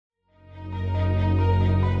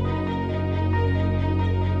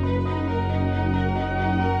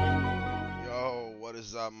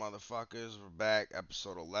up, motherfuckers? We're back,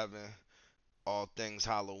 episode 11. All things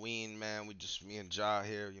Halloween, man. Me and Ja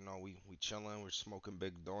here. We chilling. We're smoking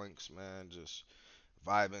big doinks, man. Just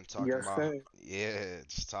vibing, talking Yes, about sir. yeah,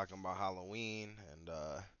 just talking about Halloween and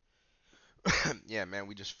yeah, man.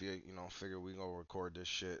 We just figure we gonna record this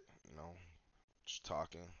shit. Just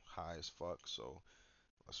talking high as fuck. So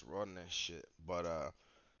let's run this shit.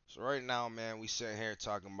 So right now, man, we sitting here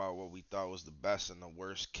talking about what we thought was the best and the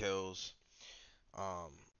worst kills.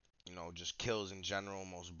 Um, just kills in general,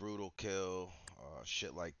 most brutal kill,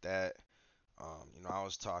 shit like that. I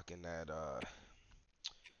was talking that I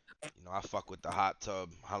fuck with the hot tub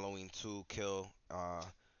Halloween 2 kill.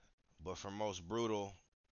 But for most brutal,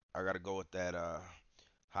 I gotta go with that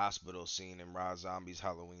hospital scene in Rob Zombie's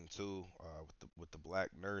Halloween 2, with the black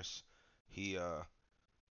nurse. He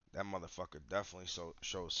That motherfucker definitely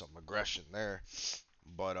shows some aggression there.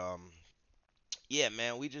 But yeah,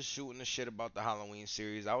 man, we just shooting the shit about the Halloween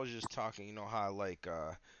series. I was just talking, how like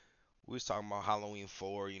we was talking about Halloween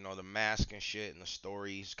 4, the mask and shit, and the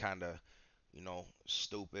story's kind of,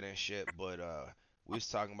 stupid and shit, but we was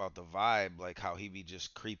talking about the vibe, like how he be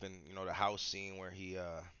just creeping, the house scene where he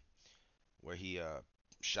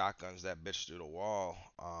shotguns that bitch through the wall.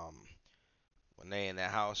 When they in that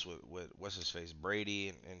house with what's his face,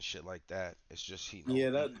 Brady and shit like that. It's just Yeah,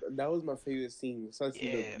 he that was my favorite scene, especially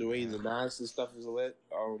yeah, the way man. the mask and stuff is lit.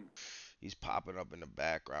 He's popping up in the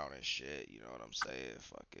background and shit, you know what I'm saying?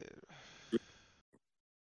 Fuck it.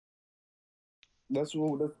 That's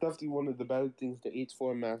definitely one of the better things. The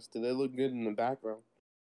H4 masks, they look good in the background.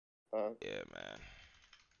 Uh, Yeah, man.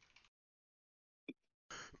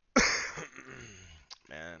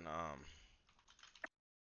 Man,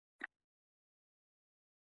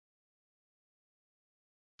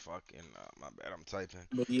 fucking, my bad, I'm typing.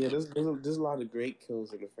 but yeah, there's a lot of great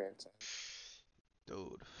kills in the franchise.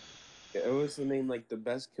 Dude. Yeah, it was the name like the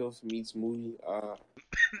best kill from each movie.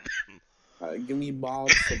 Give me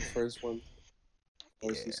Bob's for the first one. Yeah.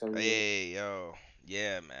 Obviously, something new. Hey, yo.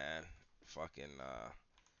 Yeah, man. Fucking,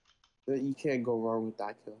 You can't go wrong with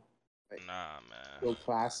that kill. Like, nah, man. real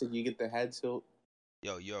classic. You get the head tilt.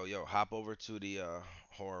 Yo, yo, yo. Hop over to the,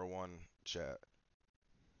 horror one chat.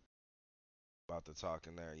 About to talk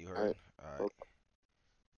in there. You heard? Alright. Alright.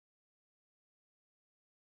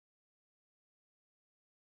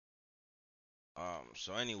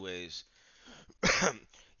 So anyways,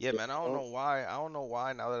 yeah, man, I don't Oh, know why. I don't know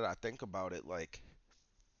why now that I think about it, like,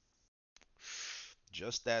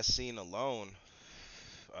 just that scene alone,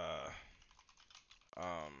 uh,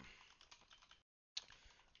 um,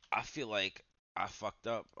 I feel like I fucked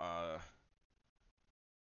up. I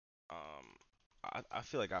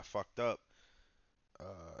feel like I fucked up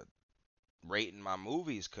uh, rating my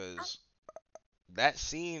movies because that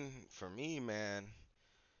scene for me, man,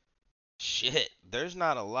 shit. There's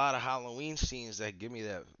not a lot of Halloween scenes that give me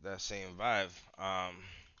that same vibe.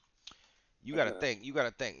 You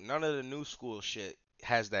gotta think. None of the new school shit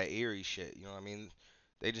has that eerie shit. You know what I mean?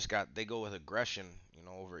 They go with aggression,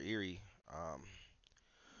 over eerie.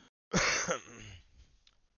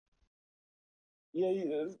 yeah,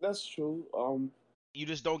 yeah, that's true. You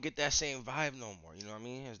just don't get that same vibe no more. You know what I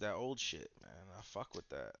mean? It's that old shit, man. I fuck with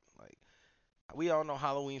that. Like, we all know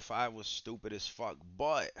Halloween 5 was stupid as fuck,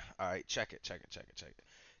 but all right, check it.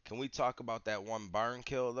 Can we talk about that one barn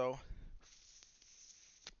kill though?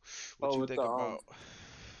 What Oh, you think about?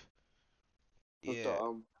 with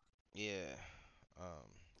the Yeah, yeah. Um,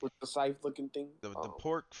 with the scythe looking thing.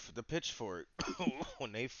 the pitchfork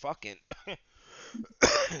when they fucking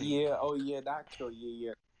Yeah, oh yeah, that kill,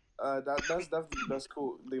 yeah, yeah. That's definitely that's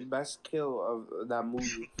cool. The best kill of that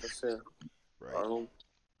movie for sure. right, Um,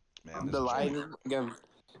 man. This the joint, lighting again,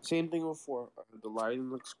 same thing before. The lighting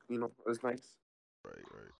looks, is nice. right.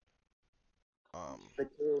 Um, The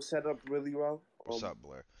kill set up really well. what's up,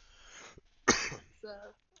 Blair? So,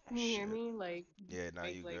 Oh can you hear shit. me? Like, Yeah, now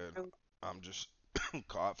make you like good. really I'm just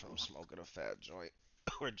caught from smoking a fat joint.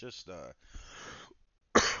 We're just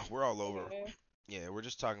we're all over. okay. Yeah, we're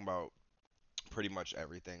just talking about pretty much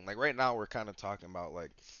everything. Like right now we're kind of talking about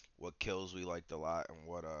like what kills we liked a lot and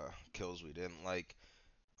what kills we didn't like.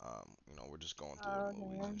 We're just going through the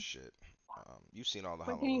movies Okay. and shit. You've seen all the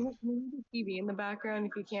But Halloween. can you hear the TV in the background?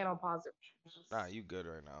 If you can't, I'll pause it. Nah, you good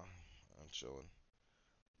right now. I'm chilling.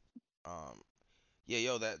 Um, yeah,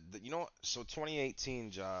 yo, so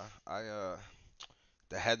 2018, Ja,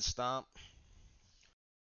 the head stomp.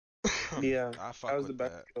 Yeah, I that fuck was the with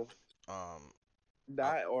best that. kill. Um, I,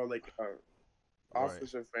 That or like right.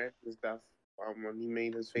 Officer Francis death. When he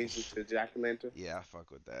made his face into Jack o' Lantern. Yeah, I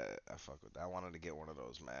fuck with that. I wanted to get one of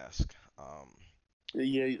those masks.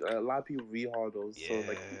 Yeah, a lot of people rehaul those, so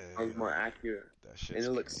like it Yeah, sounds more accurate, that and shit's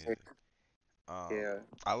it looks sick. crazy. Um, Yeah.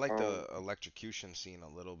 I like Um, the electrocution scene a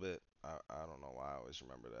little bit. I don't know why I always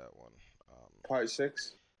remember that one. Part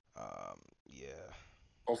 6 Yeah,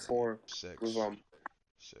 or yeah, 4 with six,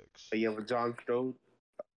 six. yeah, with John Strode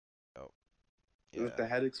Oh, with yeah. the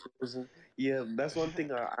head explosion. Yeah, that's one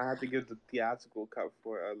thing I had to give the theatrical cut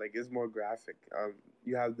for. Like it's more graphic.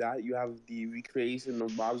 You have that. You have the recreation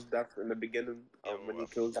of Bob's death in the beginning. Yo, When I he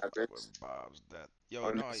kills that fuck with bitch Bob's that. Yo,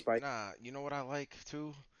 on no, the spike. nah. You know what I like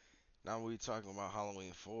too? Now we talking about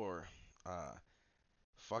Halloween 4. Uh,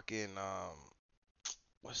 fucking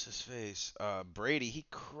what's his face? Brady. He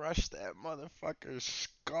crushed that motherfucker's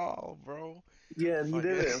skull, bro. Yeah, and he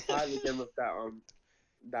did Fucking. it in 5 again with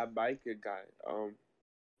that biker guy.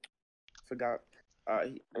 Forgot.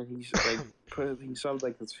 And like he shoved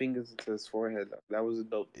like his fingers into his forehead. That was a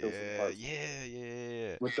dope kill from Yeah, part yeah,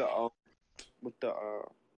 yeah. with the with the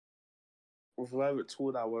with whatever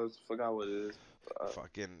tool that was. Forgot what it is.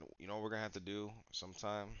 Fucking, you know what we're gonna have to do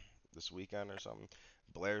sometime this weekend or something?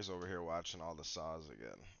 Blair's over here watching all the Saws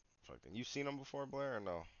again. Fucking, you seen them before, Blair, or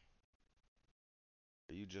no?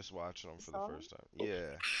 Are you just watching them for the So? first time?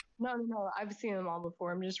 Yeah. No, no, no. I've seen them all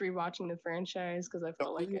before. I'm just rewatching the franchise because I The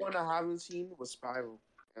felt like only it. one I haven't seen was Spiral,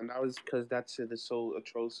 and that was because that shit is so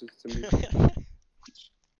atrocious to me.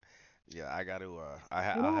 Yeah, I got to. I'll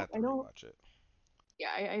have to I don't. rewatch it. Yeah,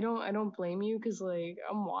 I don't blame you because like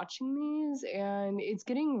I'm watching these and it's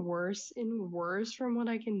getting worse and worse from what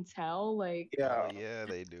I can tell. Like, Hell Yeah, yeah,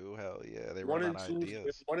 they do. Hell yeah, they one run out and of two is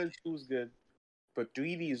good. ideas. 1 and 2 is good, but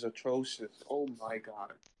 3D is atrocious. Oh my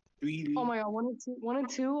god, oh 3D. my god, one and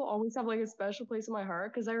two always have like a special place in my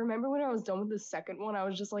heart because I remember when I was done with the second one, I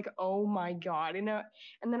was just like, oh my god, and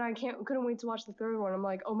then I couldn't wait to watch the third one. I'm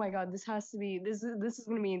like, oh my god, this has to be this is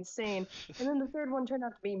gonna be insane. And then the third one turned out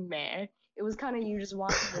to be meh. It was kind of you just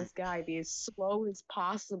watching this guy be as slow as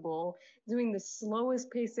possible, doing the slowest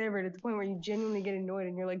pace ever to the point where you genuinely get annoyed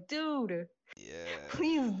and you're like, dude, Yeah.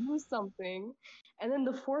 please do something. And then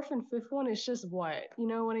the fourth and fifth one is just what? You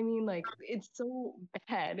know what I mean? Like it's so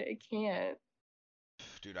bad. It can't.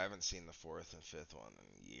 Dude, I haven't seen the fourth and fifth one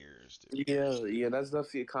in years, dude. Yeah, yeah, that's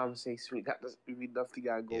definitely a conversation we definitely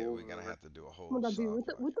gotta Yeah, go we're gonna over. have to do a Oh my whole god, dude, Saw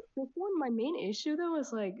with the podcast. fifth one, my main issue though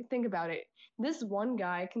is like, think about it. This one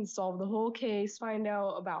guy can solve the whole case, find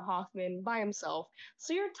out about Hoffman by himself.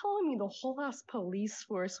 So you're telling me the whole ass police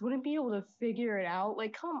force wouldn't be able to figure it out?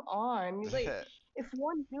 Like, come on. Like, if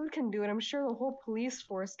one dude can do it, I'm sure the whole police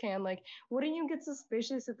force can. Like, wouldn't you get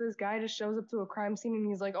suspicious if this guy just shows up to a crime scene and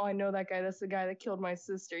he's like, oh, I know that guy. That's the guy that killed my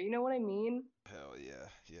sister. You know what I mean? Hell yeah,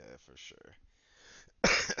 yeah, for sure.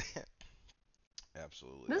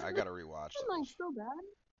 Absolutely. This I isn't gotta rewatch like those. so bad.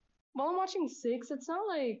 While I'm watching six, it's not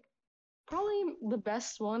like probably the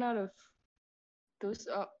best one out of those.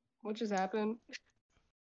 What just happened?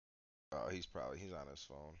 Oh, he's on his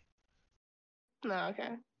phone. No,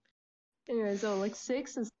 okay. Anyway, so like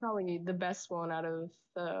six is probably the best one out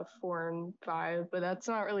of four and five, but that's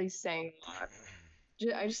not really saying a lot.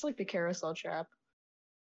 I just like the carousel trap.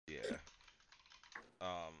 Yeah.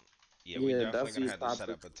 Um. Yeah, we Yeah, definitely definitely gonna a have to set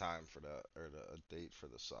topic. up a time for a date for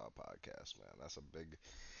the Saw podcast, man.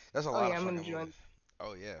 That's a Oh lot yeah, of I'm gonna fucking join. movies.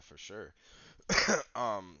 Oh yeah, for sure.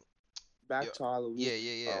 um. Yo, Back to Halloween. yeah,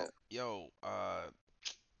 yeah, yeah. Um, Yo,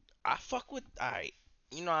 I fuck with I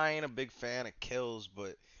ain't a big fan of kills,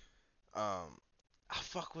 but um, I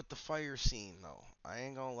fuck with the fire scene though. I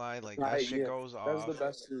ain't gonna lie, like that right, shit yeah, goes that's the off.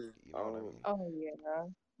 best too. You know what I mean? Oh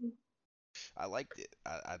yeah. I liked it.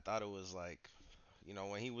 I thought it was like,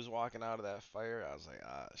 when he was walking out of that fire, I was like,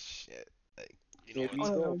 ah, shit. Like, you know Here what? we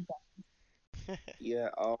Oh no, go. no. Yeah.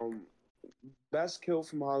 Best kill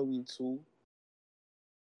from Halloween 2.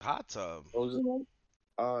 Hot tub. Those, You know,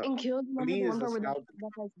 uh, in Kills, for remember me the is one the part where scalpel.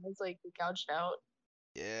 that guy's head's like gouged out?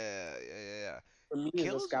 Yeah, yeah, yeah, yeah. For me is the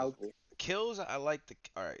Kills, scalpel. kills. I like the.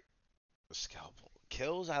 All right, the scalpel.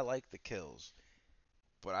 Kills. I like the kills,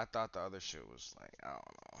 but I thought the other shit was like, I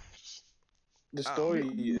don't know. The I don't know.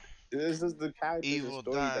 story. This is the characters and Evil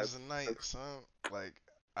story dies that's tonight, son. Like,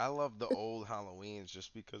 I love the old Halloweens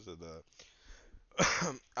just because of the.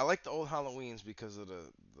 I like the old Halloweens because of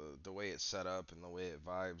the way it's set up and the way it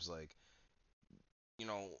vibes. Like, you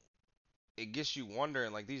know, it gets you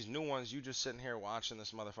wondering. Like these new ones, you just sitting here watching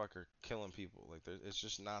this motherfucker killing people. Like, it's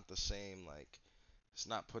just not the same. Like, it's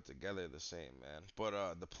not put together the same, man.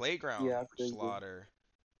 But the playground yeah, I feel you. slaughter.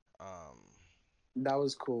 Um, That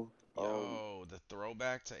was cool. yo, the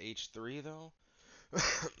throwback to H3 though.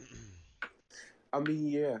 I mean,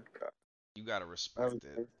 yeah, You gotta respect it.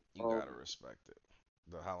 everything. You Um, gotta respect it.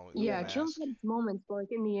 The Halloween, the Yeah, Yeah. Kills mask. had its moments, but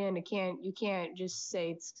like in the end, you can't just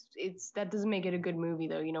say it's that doesn't make it a good movie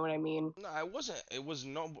though. You know what I mean? No, it wasn't. It was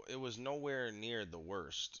nowhere near the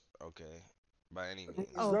worst. Okay, by any means.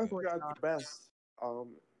 It's Oh, of not Right. course at the not. best.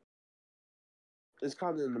 It's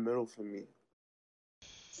kind of in the middle for me.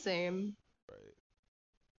 Same. Right.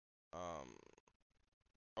 Um.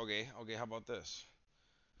 Okay. Okay. How about this?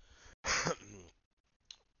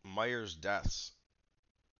 Myers deaths.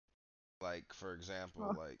 Like for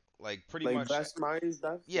example, Huh. like pretty Like much. best minds.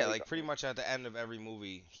 That's Yeah, like like pretty much at the end of every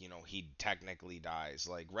movie, he technically dies.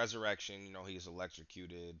 Like Resurrection, he's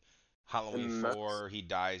electrocuted. Halloween and that's 4, he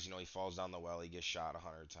dies. He falls down the well. He gets shot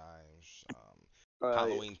 100 times. uh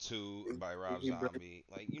Halloween 2 by Rob he break. Zombie.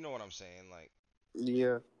 Like you know what I'm saying? Like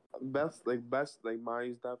Yeah, best like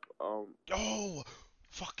minds. That oh,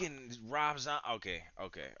 fucking Rob Zombie. Okay,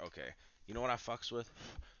 okay, okay. You know what I fucks with?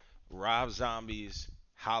 Rob Zombie's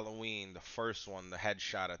Halloween, the first one, the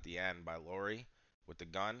headshot at the end by Laurie with the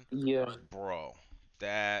gun. yeah. Bro,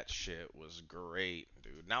 that shit was great,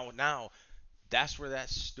 dude. Now, that's where that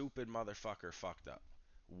stupid motherfucker fucked up.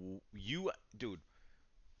 You, dude,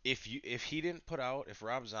 if he didn't put out, if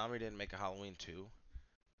Rob Zombie didn't make a Halloween 2,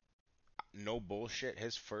 no bullshit,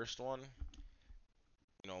 his first one,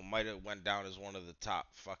 might have went down as one of the top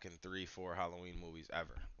fucking 3, 4 Halloween movies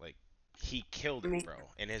ever. Like, he killed I it, mean, bro,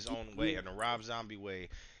 in his own way, yeah, in the Rob Zombie way.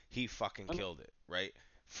 He fucking I know, killed it, right?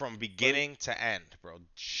 From but beginning to end, bro.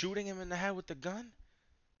 Shooting him in the head with the gun,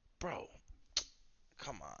 bro.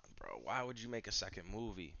 Come on, bro. Why would you make a second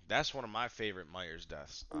movie? That's one of my favorite Myers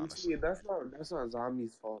deaths, you see, honestly. that's not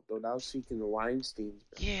Zombie's fault though. That was freaking the Weinstein's,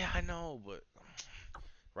 bro. Yeah, I know, but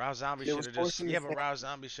Rob Zombie They should was have just forcing yeah, his but hand. Rob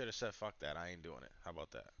Zombie should have said fuck that. I ain't doing it. How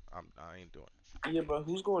about that? I ain't doing Yeah, but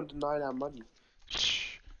who's going to deny that money? it.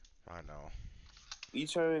 I know. You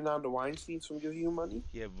turning down the Weinstein's from giving you money?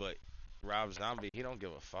 Yeah, but Rob Zombie, he don't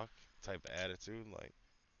give a fuck type of attitude. Like,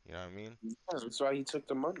 you know what I mean? Yeah, that's why he took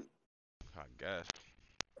the money I guess.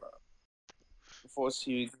 before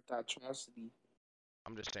he did that atrocity.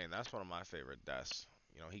 I'm just saying that's one of my favorite deaths.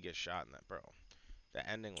 He gets shot in that, bro. The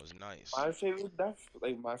ending was nice. My favorite death,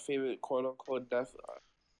 like my favorite quote unquote death,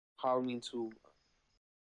 Halloween 2,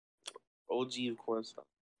 OG of course.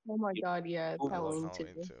 Oh my God, yeah, it's I love Halloween too.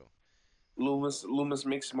 Halloween too. Loomis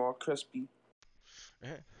makes more crispy,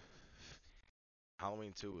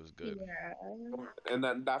 Halloween 2 was good. Yeah. and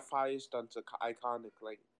then that fire stunt's iconic.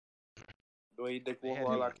 Like the way Dick They had him.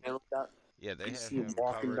 Warlock handled that. Yeah, they You had see him him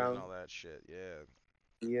walking covered and down. all that shit. Yeah.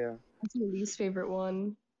 Yeah, What's your least favorite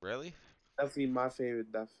one? Really? definitely my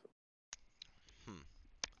favorite death. Hmm.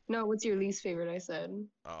 No, what's your least favorite? I said.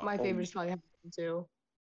 My Oh. favorite Um, is probably Halloween too.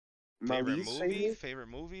 my least favorite, Favorite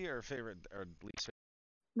movie, or favorite or least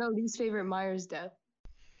No, least favorite Myers death.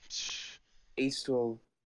 favorite? H2O.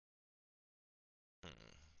 Hmm.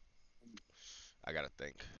 I gotta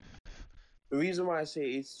think. The reason why I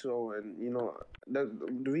say H2O, and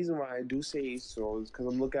the reason why I do say H2O is because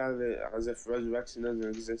I'm looking at it as if resurrection doesn't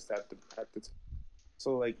exist at the time.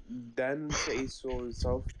 So like then to H2O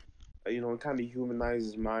itself, it kind of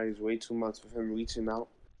humanizes Miles way too much with him reaching out.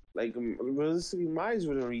 Like realistically, Miles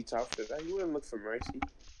wouldn't reach out for that. He wouldn't look for mercy.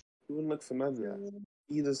 He wouldn't look for none of that. Mm,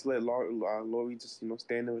 He just let Laurie just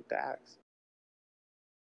stand there with the axe.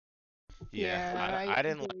 Yeah, yeah, I I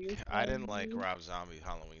didn't get what you're I didn't like saying. Rob Zombie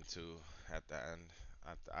Halloween 2 at the end.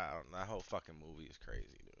 I don't, that whole fucking movie is crazy,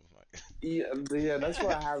 dude. Yeah, that's why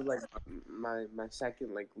Like, I have like my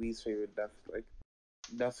second like least favorite death. Like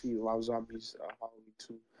definitely Rob Zombie's Halloween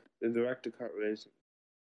 2, the director cut version.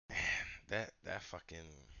 man, that fucking.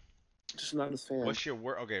 Just not a fan. What's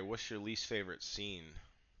your least favorite scene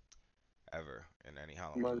ever in any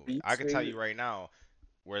Halloween My movie? I least could tell favorite. you right now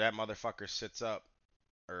where that motherfucker sits up,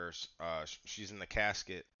 or she's in the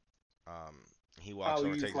casket. Um, he walks How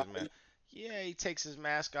over, you takes fly? his mask. Yeah, he takes his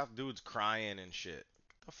mask off. Dude's crying and shit.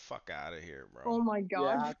 Get the fuck out of here, bro. Oh my Yeah, God.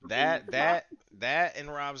 I have to agree with That you. that that in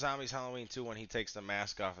Rob Zombie's Halloween 2 when he takes the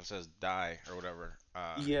mask off and says "die" or whatever.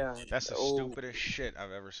 Yeah. That's the Oh, stupidest shit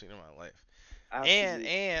I've ever seen in my life. And absolutely.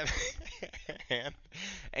 and and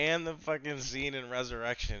and the fucking scene in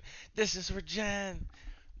Resurrection. This is for Jen.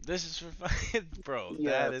 This is for fucking bro.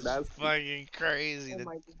 Yeah, That is that's fucking crazy. Oh The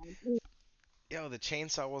my God. yo, the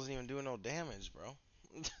chainsaw wasn't even doing no damage, bro.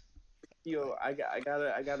 yo. Like I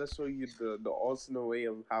gotta show you the alternate way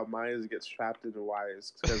of how Myers gets trapped in the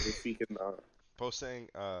wires because of freaking posting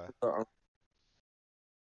uh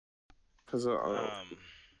because of um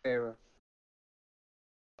Sarah.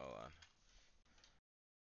 hold on.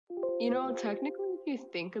 Technically, you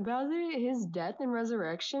think about it, his death and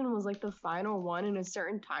resurrection was like the final one in a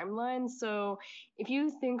certain timeline. So if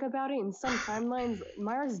you think about it, in some timelines,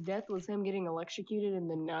 Myers' death was him getting electrocuted in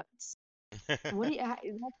the nuts. What do you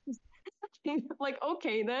that's just, like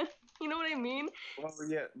okay then? You know what I mean? Well,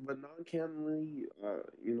 yeah, but non-canonly,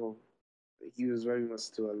 he was very much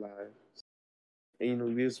still alive.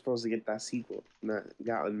 And we were supposed to get that sequel that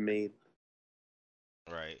got unmade.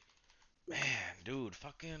 Right. Man, dude,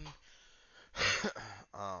 fucking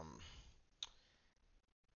um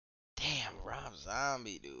damn, Rob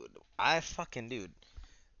Zombie, dude. I fucking dude.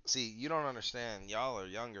 See, you don't understand. Y'all are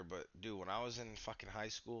younger, but dude, when I was in fucking high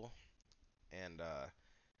school and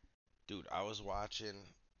dude, I was watching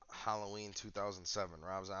Halloween 2007,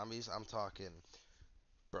 Rob Zombies. I'm talking,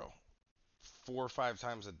 bro, 4 or 5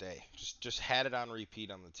 times a day. Just had it on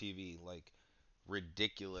repeat on the TV, like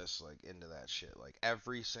ridiculous, like into that shit, like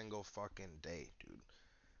every single fucking day, dude.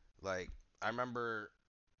 Like I remember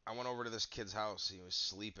I went over to this kid's house. He was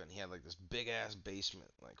sleeping. He had like this big ass basement,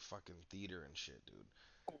 like fucking theater and shit, dude.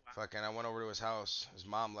 Fucking, I went over to his house. His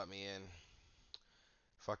mom let me in.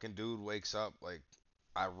 Fucking dude wakes up. Like,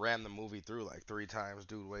 I ran the movie through like 3 times.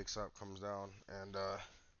 Dude wakes up, comes down, and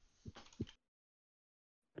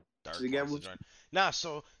Dark Again, wants to which join. Nah,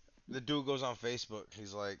 so the dude goes on Facebook.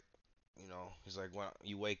 He's like, he's like, when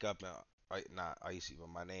you wake up now, not icy, but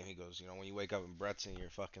my name. He goes, when you wake up and Brett's in your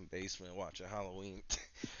fucking basement watching Halloween.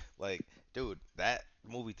 Like, dude, that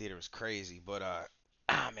movie theater was crazy. But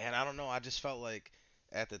man, I don't know. I just felt like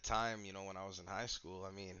at the time, when I was in high school,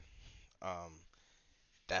 I mean, um,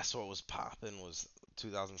 that's what was popping was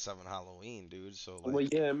 2007 Halloween, dude. So well,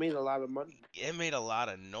 like, yeah, it made a lot of money. it made a lot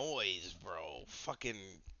of noise, bro. Fucking,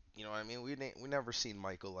 you know what I mean? We never seen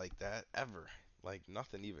Michael like that ever. Like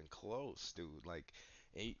nothing even close, dude. Like,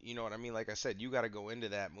 you know what I mean? Like I said, you got to go into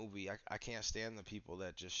that movie. I can't stand the people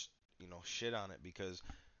that just shit on it because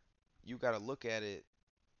you got to look at it.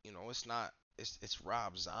 It's not. It's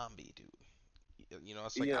Rob Zombie, dude.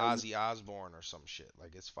 It's like Yeah, Ozzy Osbourne or some shit.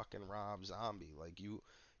 Like it's fucking Rob Zombie. Like you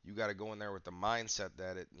got to go in there with the mindset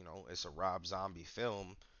that it's a Rob Zombie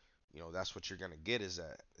film. That's what you're gonna get is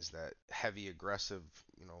that heavy aggressive,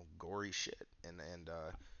 gory shit. And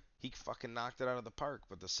he fucking knocked it out of the park.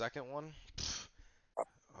 But the second one, pff,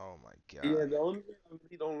 oh my yeah. god. The only thing I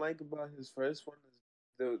really don't like about his first one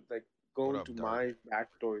is the like What going to up, Dark? my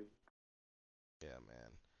backstory. Yeah, man.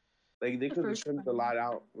 Like they The could have first trimmed a time. lot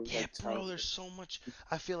out. It was Yeah, like bro, telling. there's so much.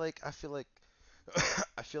 I feel like I feel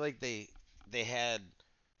like they had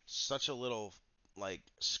such a little like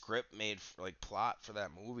script made like plot for that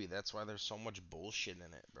movie. That's why there's so much bullshit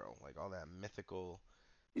in it, bro. Like all that mythical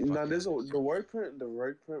Now fucking the word print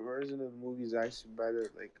version of the movie is actually better.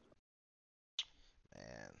 Like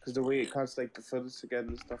man. because the way it cuts like the footage together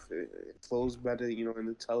and stuff, it flows better. And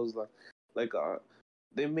it tells like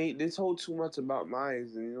they told too much about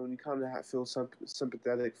Myers, and you kind of feel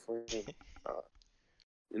sympathetic for him. Uh,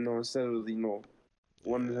 instead of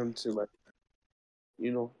wanting Yeah. him to like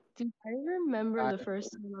you know Dude, I remember die. the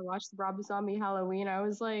first time I watched Rob Zombie Halloween. I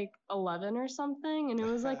was like 11 or something, and it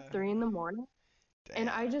was like 3 in the morning. And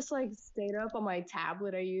I Damn. just like stayed up on my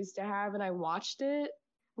tablet I used to have and I watched it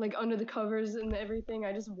like under the covers and everything.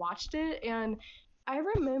 I just watched it and I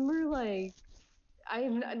remember like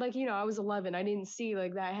I was 11. I didn't see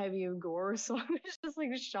like that heavy of gore, so I was just like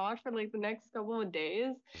shocked for like the next couple of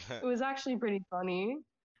days. It was actually pretty funny.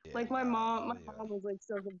 Yeah, Like my nah, mom, my hell yeah. mom was like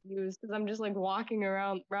so confused because I'm just like walking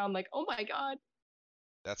around like, oh my god.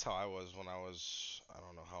 That's how I was when I was, I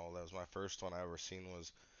don't know how old I was. My first one I ever seen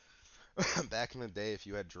was back in the day. If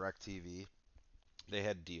you had DirecTV, they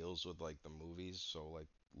had deals with like the movies. So like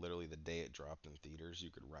literally the day it dropped in theaters, you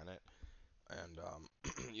could rent it, and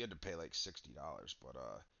you had to pay like $60, but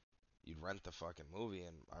you'd rent the fucking movie.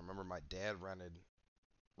 And I remember my dad rented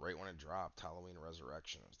right when it dropped, Halloween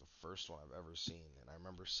Resurrection. It was the first one I've ever seen, and I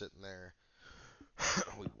remember sitting there.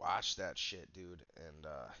 We watched that shit, dude, and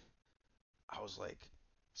I was like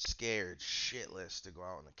scared shitless to go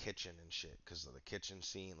out in the kitchen and shit because of the kitchen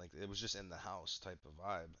scene. Like it was just in the house type of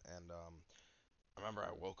vibe. And I remember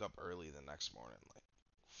I woke up early the next morning, like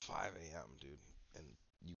 5 a.m., dude, and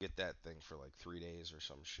you get that thing for like 3 days or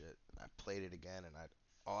some shit. And I played it again, and I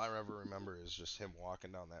all I ever remember is just him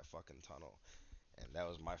walking down that fucking tunnel, and that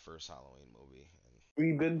was my first Halloween movie. And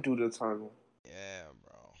We've been through the tunnel. yeah,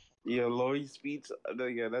 bro, Yeah, Laurie Speeds.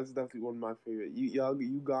 Yeah, that's definitely one of my favorite.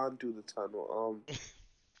 You gone through the tunnel.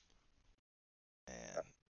 man,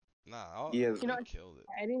 nah, all, Yeah, You know, they killed it.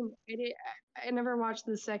 I didn't, I never watched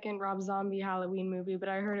the second Rob Zombie Halloween movie, but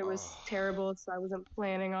I heard it was Oh. terrible, so I wasn't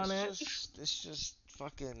planning on it. It's just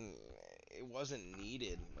fucking. It wasn't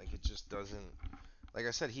needed. Like it just doesn't. like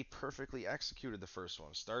I said, he perfectly executed the first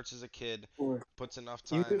one. Starts as a kid, Or puts enough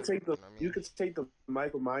you time. could take the You know what I you mean? could take the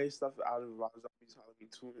Michael Myers stuff out of Rob Zombie's Halloween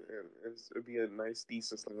 2, and it'd be a nice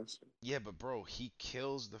decent slasher. Yeah, but bro, he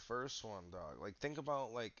kills the first one, dog. Like think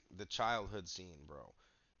about like the childhood scene, bro.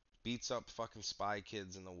 Beats up fucking spy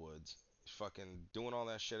kids in the woods. Fucking doing all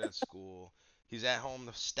that shit at school. He's at home,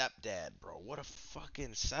 the stepdad, bro. What a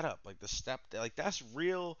fucking setup. Like the stepdad, like that's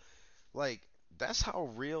real. Like that's how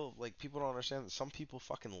real. Like people don't understand that some people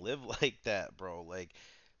fucking live like that, bro. Like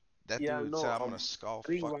that Yeah, dude said, no. "I'm gonna skull I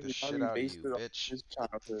think fuck the Rob shit Zombie out of based you, it on bitch." his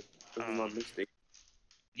childhood, if I'm Um, not mistaken.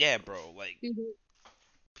 yeah, bro. Like Mhm.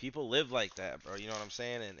 people live like that, bro. You know what I'm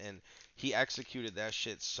saying? And he executed that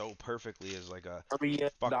shit so perfectly as like a I mean, yeah,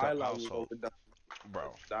 fucked up dialogue was household, overdone.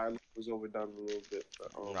 bro. Dialogue was overdone a little bit,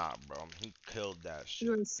 but Nah, bro. He killed that You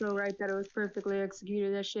shit. were so right that it was perfectly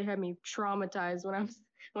executed. That shit had me traumatized when I was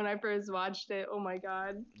when I first watched it. Oh my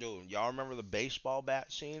god. Dude, y'all remember the baseball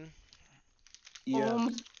bat scene? yeah.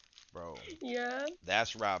 Um, Bro, yeah.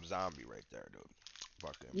 that's Rob Zombie right there, dude.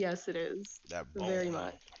 Fucking Yes, it is. that Very boom,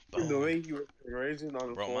 much. The boom. way he was raging on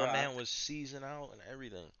the Bro, my floor, man was seizing out and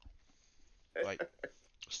everything. Like,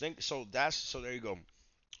 think so. So there you go.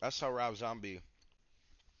 That's how Rob Zombie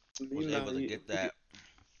was you know, able to get that,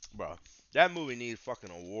 bro. That movie needs fucking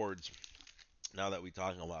awards. Now that we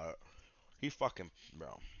talking about it, he fucking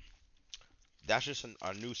bro. That's just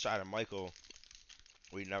a new side of Michael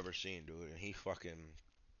we never seen, dude. And he fucking.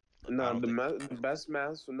 I no, don't think the best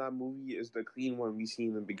mask from that movie is the clean one we see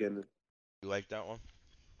in the beginning. you like that one.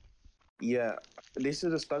 Yeah, they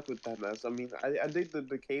should have stuck with that mask. I mean, I dig the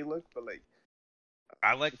decay look, but like,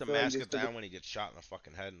 I like I the feel like mask they at the should have. end when he gets shot in the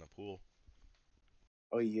fucking head in the pool.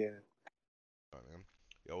 Oh yeah, Oh, man.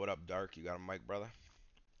 Yo, what up, Dark? You got a mic, brother?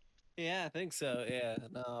 Yeah, I think so. Yeah,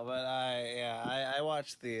 no, but I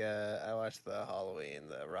watched I watched the Halloween,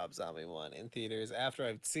 the Rob Zombie one in theaters after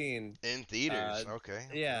I've seen In uh theaters. Okay,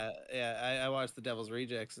 okay. I watched the Devil's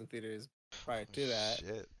Rejects in theaters prior to that.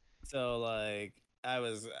 Shit. So like I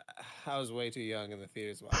was way too young in the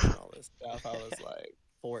theaters watching all this stuff. I was like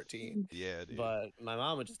 14. Yeah, dude. But my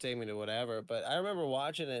mom would just take me to whatever. But I remember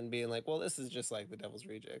watching it and being like, well, this is just like the Devil's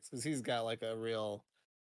Rejects because he's got like a real,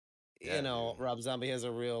 Yeah, dude. Rob Zombie has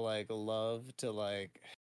a real like love to like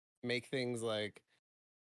make things like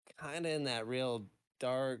kind of in that real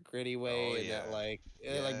dark, gritty Oh way, and that yeah. like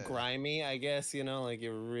Yeah. grimy, I guess, like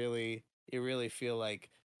you really feel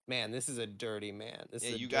like, man, this is a dirty man. This Yeah,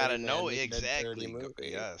 is a you dirty gotta man know making a dirty exactly. movie.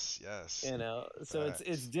 Yes, yes. So it's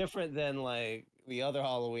Facts. different than like the other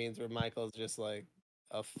Halloweens where Michael's just like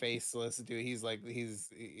a faceless dude. He's the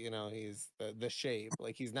shape.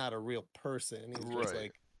 Like he's not a real person. He's just Right.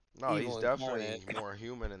 like No, he's evil incarnate. definitely more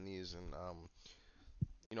human in these, and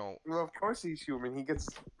you know, well, of course he's human. He gets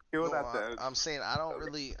killed no, at the end. I'm saying I don't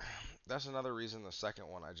really. That's another reason the second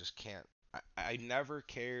one I just can't. I never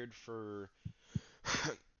cared for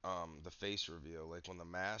the face reveal. Like when the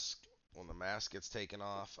mask gets taken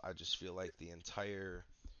off, I just feel like the entire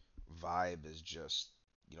vibe is just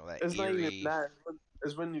that It's not even eerie. that.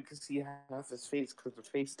 It's when you can see half his face because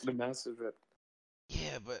the mask is ripped.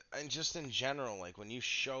 Yeah, but and just in general, like when you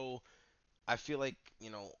show, I feel like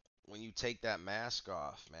when you take that mask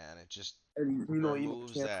off, man, it just And you don't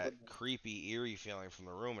removes care for that that. creepy, eerie feeling from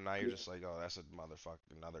the room, and now you're Yeah. just like, oh, that's a motherfucker,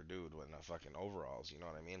 another dude with a fucking overalls. You know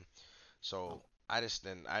what I mean? So I just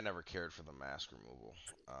didn't. I never cared for the mask removal.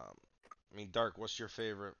 Um, I mean, Dark, what's your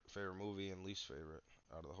favorite movie and least favorite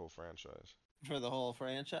out of the whole franchise? For the whole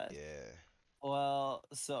franchise. Yeah. Well,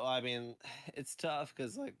 so I mean, it's tough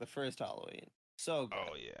because like the first Halloween, so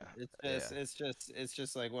Oh good. yeah. It's Yeah. just, it's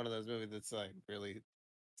just like one of those movies that's like really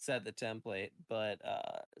set the template. But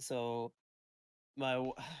so my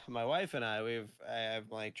wife and I'm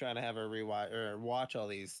like trying to have her rewatch or watch all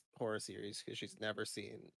these horror series because she's never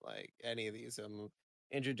seen like any of these. I'm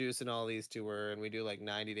introducing all these to her, and we do like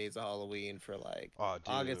 90 days of Halloween for like Oh,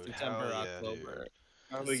 August, dude. Hell September, yeah, dude. October.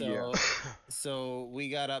 Oh yeah. So we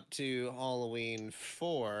got up to Halloween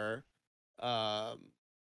 4 um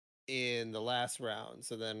in the last round.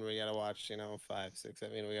 So then we gotta watch, 5, 6. I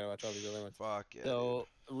mean, we gotta watch all these other ones. Fuck yeah, dude. So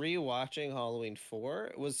rewatching Halloween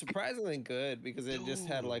 4 was surprisingly good because it just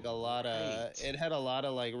had Dude, like right. it had a lot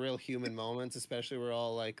of like real human moments, especially where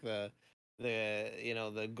all like the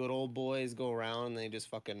good old boys go around and they just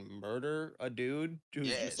fucking murder a dude who's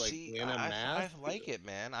Yeah, just like see, in a I mask. like it,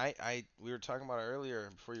 man. We were talking about it earlier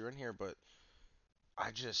before you were in here, but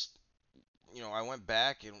I just, I went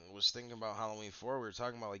back and was thinking about Halloween 4. We were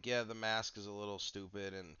talking about like, yeah, the mask is a little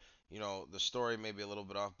stupid and, the story may be a little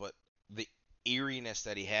bit off, but the eeriness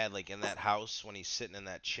that he had like in that house when he's sitting in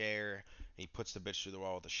that chair, he puts the bitch through the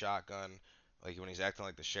wall with a shotgun, like when he's acting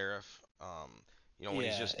like the sheriff. You know, when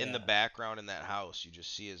he's Yeah, just in the yeah. background in that house, you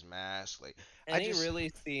just see his mask. Like I And he just,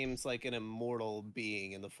 really seems like an immortal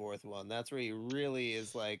being in the fourth one. That's where he really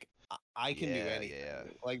is like, I can do yeah, yeah,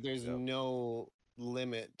 anything. Like, there's yep, no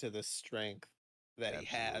limit to the strength that he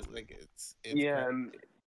has. absolutely. Like, it's Yeah, crazy. and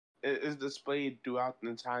it is displayed throughout the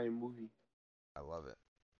entire movie. I love it.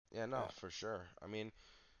 Yeah, no, Yeah. for sure. I mean,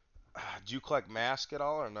 do you collect masks at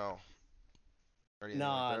all or no, or anything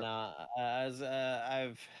like No, that? no. As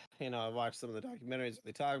I've, I've watched some of the documentaries where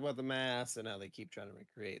they talk about the mask and how they keep trying to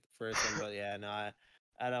recreate the first one. But yeah, no,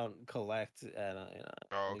 I don't collect. Oh,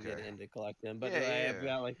 I don't get okay. into collecting. But Yeah, I've yeah.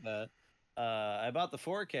 got like I bought the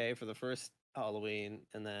 4K for the first Halloween,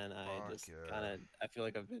 and then I Fuck just kind yeah. of, I feel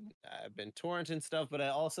like I've been torrenting stuff. But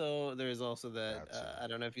there's also that Got to. I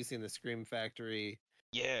don't know if you've seen the Scream Factory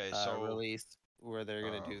Yeah, so release where they're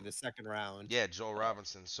gonna do um the second round. yeah, Joel Uh,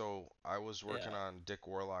 Robinson. So I was working yeah. on Dick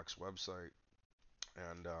Warlock's website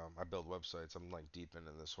and I build websites. I'm like deep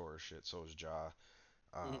into this horror shit. So is Ja.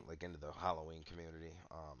 Mhm. Like into the Halloween community.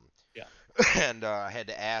 Yeah. And I had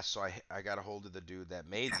to ask, so I got a hold of the dude that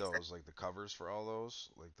made those, like the covers for all those,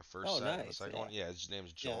 like the first Oh, set and the nice. second Yeah. one. Yeah, his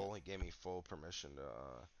name's Yeah. Joel. He gave me full permission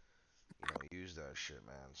to, use that shit,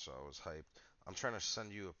 man. So I was hyped. I'm trying to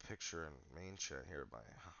send you a picture in main chat here.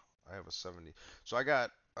 I have a 70. So I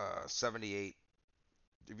got 78.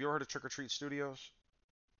 Have you ever heard of Trick or Treat Studios?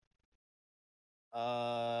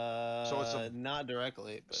 So it's a Not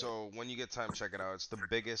directly, but so when you get time, check it out. It's the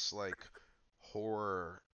biggest like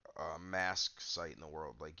horror mask site in the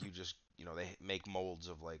world. Like you just they make molds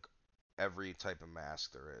of like every type of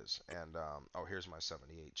mask there is. And oh, here's my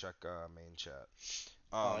 78. Check main chat.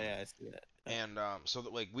 oh Um yeah, I see that. Yeah. and so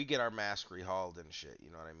that like we get our mask rehauled and shit.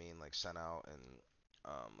 You know what I mean? Like sent out and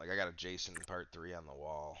like I got a Jason Part 3 on the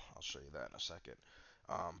wall. I'll show you that in a second.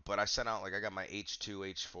 But I sent out like I got my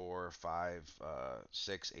H2, H4, 5,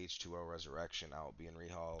 6, H2O Resurrection out being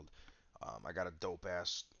rehauled. I got a dope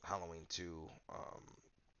ass Halloween 2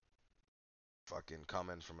 fucking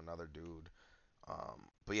coming from another dude.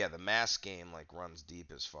 But yeah, the mask game like runs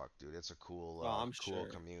deep as fuck, dude. It's a Oh, I'm cool sure.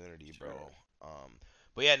 community, Sure. bro.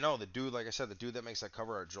 But yeah, no, the dude, like I said, the dude that makes that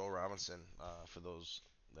cover art, Joel Robinson. For those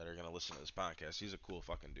that are gonna listen to this podcast, he's a cool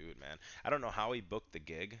fucking dude, man. I don't know how he booked the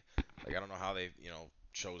gig. Like I don't know how they,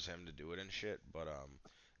 chose him to do it and shit. But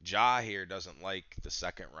Ja here doesn't like the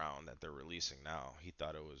second round that they're releasing now. He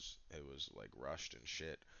thought it was like rushed and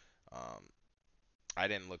shit. Um, I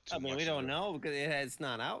didn't look I too mean, we much don't into. know because it's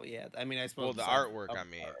not out yet. I mean, I suppose Well, the besides the artwork, I cover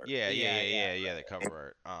mean, art. yeah, yeah, Yeah, yeah, yeah, yeah, yeah, the right.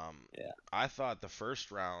 cover art. Yeah. I thought the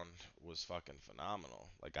first round was fucking phenomenal.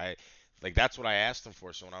 Like that's what I asked him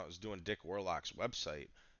for. So when I was doing Dick Warlock's website,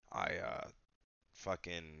 I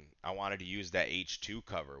I wanted to use that H2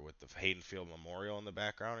 cover with the Hayden Field Memorial in the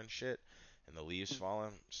background and shit, and the leaves Mm.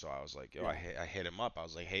 falling. So I was like, yo, Yeah. I hit him up. I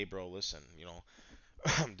was like, hey, bro, listen,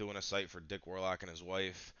 I'm doing a site for Dick Warlock and his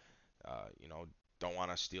wife. You know, don't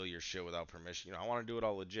want to steal your shit without permission. I want to do it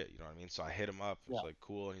all legit. You know what I mean? So I hit him up. He's Yeah. like,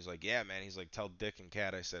 cool. And he's like, yeah, man. He's like, tell Dick and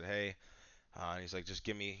Kat I said, hey. And he's like, just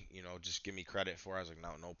give me credit for it. I was like,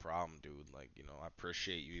 no, no problem, dude. Like, I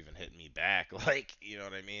appreciate you even hitting me back. Like, you know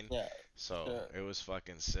what I mean? Yeah. So Sure. it was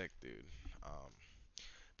fucking sick, dude.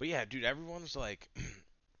 But yeah, dude, everyone's like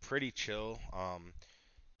pretty chill. I'm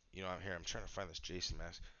here. I'm trying to find this Jason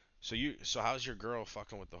mask. So how's your girl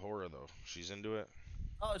fucking with the horror though? She's into it.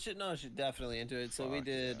 Oh, shit, no, she's definitely into it. So Fuck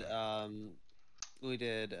yeah.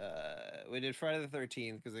 we did Friday the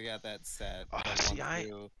 13th because I got that set, the one See, I,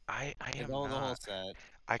 through I the am whole the whole not. set.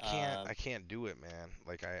 I can't. Um, I can't do it, man.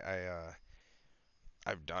 Like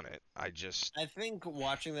I've done it. I just. I think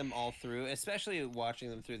watching them all through, especially watching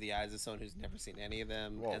them through the eyes of someone who's never seen any of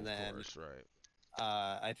them, Well, and of then course, right.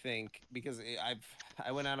 I think because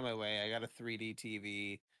I went out of my way. I got a 3D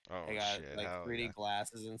TV. I Oh got shit. like Hell 3D yeah.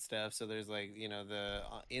 glasses and stuff. So there's like the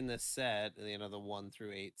in the set, the 1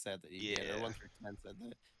 through 8 set that you get, or Yeah. 1 through 10 set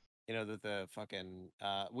that the fucking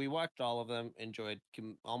we watched all of them, enjoyed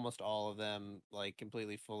almost all of them, like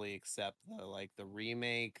completely fully, except the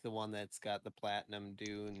remake, the one that's got the platinum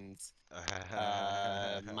dunes,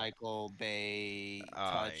 Michael Bay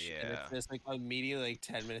touch, and it's Yeah. just like immediately like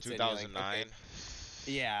 10 minutes in, you're like, okay, 2009.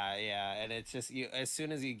 yeah, yeah, and it's just you as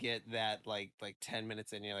soon as you get that like 10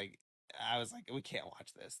 minutes in, you're like, I was like, we can't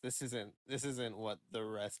watch this. This isn't what the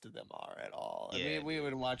rest of them are at all. And we Yeah, we dude.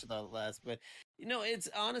 would watch the last, but it's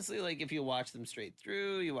honestly like if you watch them straight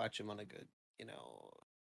through, you watch them on a good, You know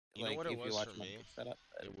like what it if you was watch for them on a me? good setup.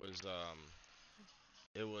 It was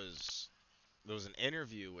it was there was an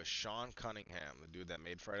interview with Sean Cunningham, the dude that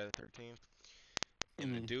made Friday the 13th,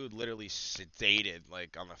 and the Mm. dude literally stated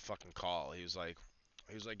like on the fucking call, he was like,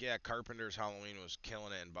 He was like, yeah, Carpenter's Halloween was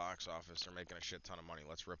killing it in box office. They're making a shit ton of money.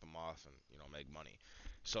 Let's rip them off and make money.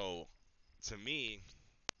 So to me,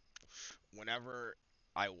 whenever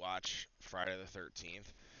I watch Friday the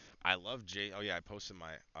 13th, I love Jay. Oh yeah, I posted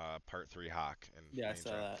my part three Hawk in Yeah, I main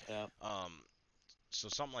saw chat. that. Yeah. Um, so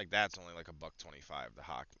something like that's only like a buck 25. The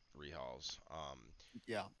Hawk rehauls.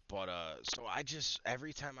 Yeah. But so I just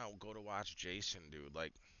every time I go to watch Jason, dude,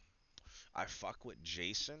 like I fuck with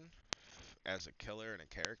Jason as a killer and a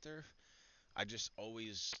character. I just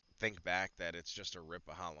always think back that it's just a rip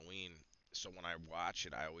of Halloween. So when I watch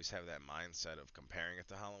it, I always have that mindset of comparing it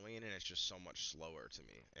to Halloween, and it's just so much slower to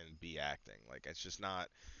me and be acting. Like it's just not.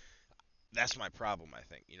 That's my problem, I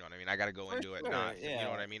think. You know what I mean? I got to go For into it sure. not. You know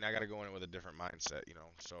what Yeah. I mean? I got to go in it with a different mindset.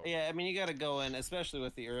 So Yeah, I mean, you got to go in, especially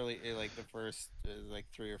with the early, like the first, like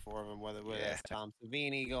three or four of them. Whether yeah, that's Tom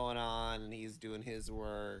Savini going on and he's doing his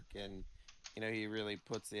work, and he really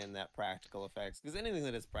puts in that practical effects. Because anything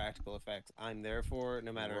that is practical effects, I'm there for.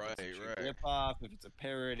 No matter if right, it's a cheap right, ripoff, if it's a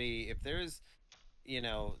parody, if there's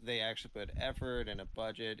they actually put effort and a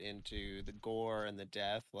budget into the gore and the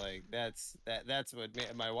death. Like that's what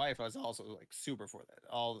my wife was also like super for that,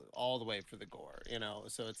 all the way for the gore.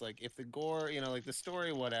 So it's like if the gore, like the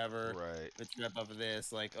story, whatever, right, let's rip off of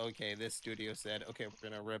this. Like, okay, this studio said, okay, we're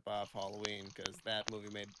gonna rip off Halloween because that movie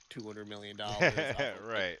made $200 million off of like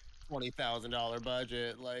right. $20,000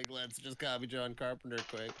 budget. Like, let's just copy John Carpenter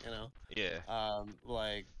quick. Yeah.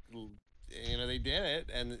 Like they did it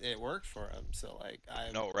and it worked for them. So like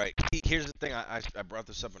I'm No, right. Here's the thing. I brought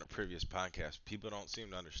this up in a previous podcast. People don't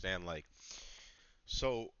seem to understand. Like,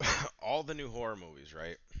 so all the new horror movies,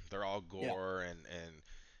 right? They're all yeah, gore and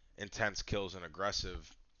intense kills and aggressive.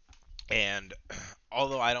 And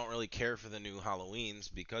although I don't really care for the new Halloweens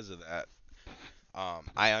because of that,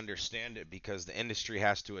 I understand it because the industry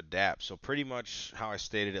has to adapt. So pretty much how I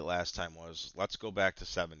stated it last time was, let's go back to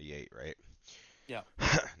 '78, right? yeah,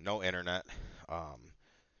 No internet. Um,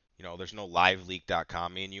 there's no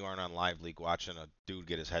liveleak.com. Me and you aren't on LiveLeak watching a dude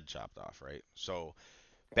get his head chopped off, right? So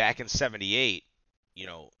okay, back in '78, you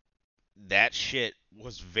know, that shit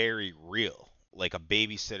was very real. Like a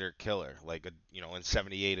babysitter killer. Like in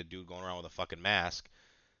 '78, a dude going around with a fucking mask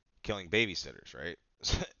killing babysitters, right?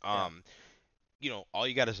 yeah, um, all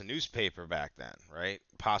you got is a newspaper back then, right?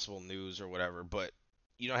 Possible news or whatever, but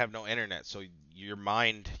you don't have no internet, so your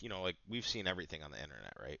mind, like we've seen everything on the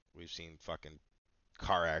internet, right? We've seen fucking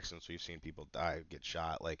car accidents, we've seen people die, get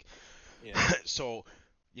shot, like yeah, so,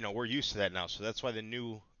 we're used to that now. So that's why the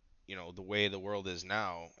new, the way the world is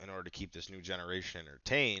now, in order to keep this new generation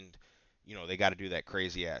entertained, they got to do that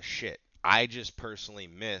crazy ass shit. I just personally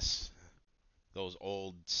miss those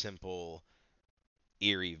old, simple,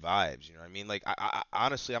 eerie vibes. You know what I mean? Like,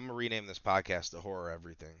 honestly, I'm gonna rename this podcast "The Horror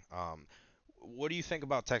Everything." What do you think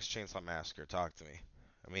about Texas Chainsaw Massacre? Talk to me.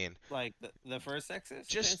 I mean, like the first Texas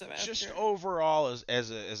just Chainsaw just Massacre. overall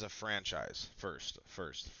as a franchise, first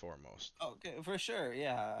foremost. Okay, for sure,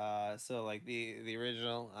 yeah. So like the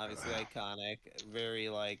original, obviously iconic, very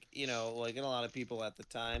like like and a lot of people at the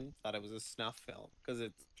time thought it was a snuff film because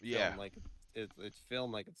it's Yeah, filmed like it's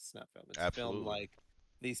filmed like it's a snuff film. It's filmed absolutely. like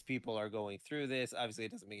these people are going through this. Obviously,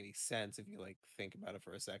 it doesn't make any sense if you like think about it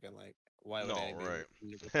for a second. Like, why would No, anybody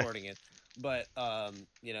be right. recording it? But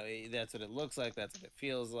that's what it looks like. That's what it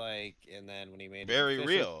feels like. And then when he made his Very official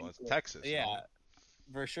real. It's sequel, Texas, yeah,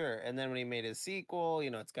 for sure. And then when he made his sequel,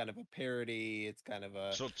 it's kind of a parody. It's kind of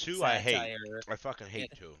a So two, I hate. satire. I fucking It,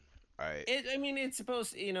 hate two. I I mean, it's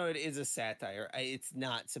supposed, it is a satire. It's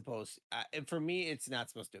not supposed, for me, it's not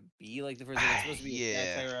supposed to be like the first one. It's supposed to be a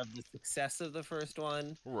yeah, satire of the success of the first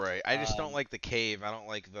one. right. I just don't Um, like the cave. I don't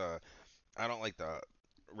like the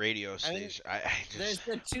radio I mean, station. I there's just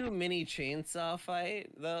the two mini chainsaw fight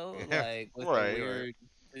though, yeah. like with the Right, right. weird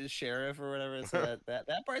sheriff or whatever. So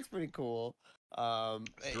that part's pretty cool.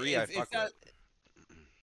 Three, I It's fuck not with.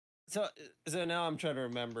 so so now I'm trying to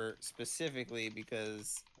remember specifically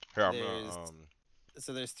because Here, I'm gonna there's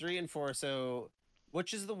there's three and four. So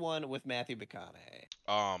which is the one with Matthew McConaughey?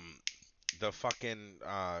 the fucking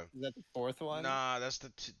Is that the fourth one? nah, that's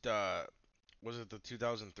the was it the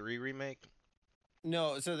 2003 remake?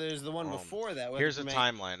 No, so there's the one Um, before that with here's a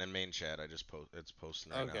timeline in main chat. I just it's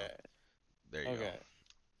posting right now. okay, There you okay.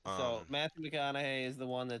 go. So Matthew McConaughey is the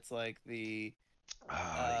one that's like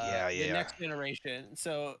Yeah, the yeah. next generation.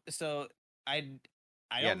 So I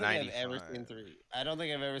I Yeah, don't think I've ever seen 95. three. I don't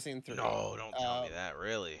think I've ever seen three. No, don't tell me that,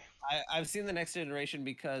 really. I've seen the next generation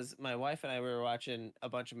because my wife and I were watching a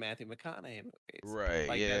bunch of Matthew McConaughey movies. Right,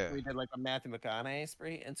 Like that's yeah. we did like a Matthew McConaughey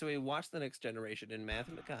spree, and so we watched the next generation and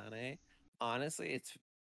Matthew McConaughey. Honestly,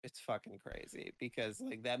 it's fucking crazy because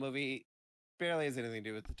like that movie barely has anything to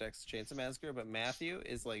do with the Texas Chainsaw Massacre, but Matthew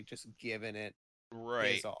is like just giving it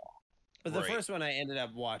Right. his all. But the Right. first one I ended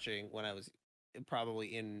up watching when I was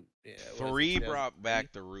probably in what is it, Three brought 2003?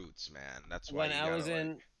 back the roots, man. That's why when you I gotta was like.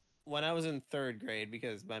 in when I was in third grade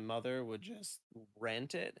because my mother would just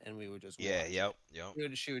rent it and we would just Yeah. watch Yep. it.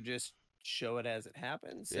 Yep. She would just show it as it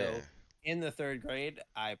happened. Yeah. So in the third grade,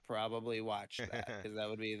 I probably watched that because that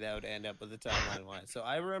would end up with the timeline wise. So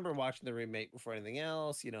I remember watching the remake before anything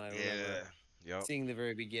else. I remember Yeah. Yep. seeing the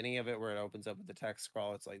very beginning of it where it opens up with the text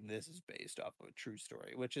scroll. It's like this is based off of a true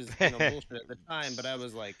story, which is bullshit at the time. But I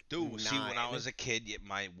was like Dude, see, when I 9. was a kid,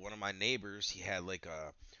 my one of my neighbors, he had like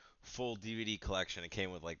a full DVD collection. It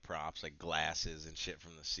came with like props, like glasses and shit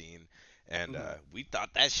from the scene. And Mhm. we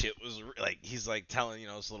thought that shit was like he's like telling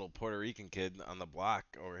this little Puerto Rican kid on the block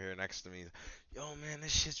over here next to me, yo man,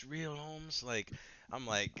 this shit's real, Holmes. Like I'm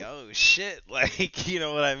like, oh shit, like you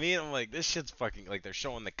know what I mean? I'm like, this shit's fucking like they're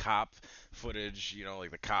showing the cop footage,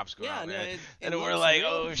 like the cops going Yeah, out no, there, it and we're looks like, real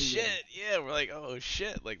at oh the shit, beginning. yeah, we're like, oh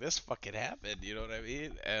shit, like this fucking happened, you know what I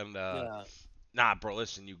mean? And Yeah. nah, bro,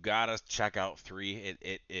 listen, you gotta check out three.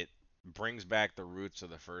 It brings back the roots of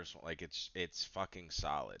the first one. Like it's fucking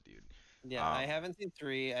solid, dude. Yeah, I Um, haven't seen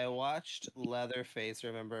 3. I watched Leatherface,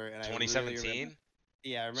 remember, and I really remember. 2017.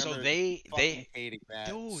 Yeah, I So remember they fucking hating that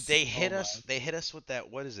dude, so much. they hit us with that.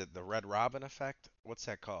 What is it? The Red Robin effect? What's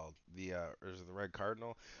that called? Or is it the Red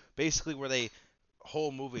Cardinal? Basically, where they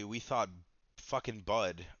whole movie we thought fucking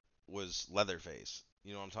Bud was Leatherface.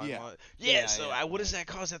 You know what I'm talking Yeah, about? Yeah. yeah, So yeah, what yeah. does that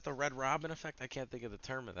cause? That the Red Robin effect? I can't think of the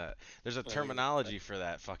term of that. There's a I think it's terminology for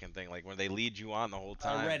that fucking thing, like when they lead you on the whole a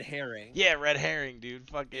time. red herring. Yeah, red herring, dude.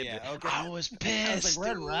 Fucking, Yeah, okay. I was I was like pissed,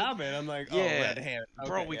 Red dude. Robin. I'm like, oh, Yeah, red herring.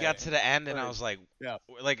 bro, Okay, we yeah, got yeah. to the end and I Sorry. was Yeah,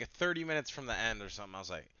 like 30 minutes from the end or something. I was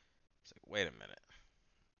like, wait a minute.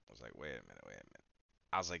 I was like, wait a minute.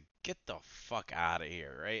 I was like, get the fuck out of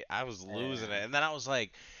here, right? I was losing yeah, it, and then I was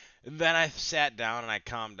like, and then I sat down and I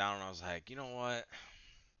calmed down and I was like, you know what?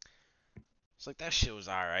 It's like that shit was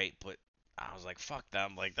all right, but I was like, fuck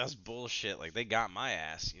them. Like that's bullshit. Like they got my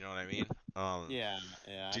ass. You know what I mean? Um, yeah,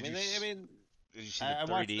 yeah. did you I s- mean, did you see the I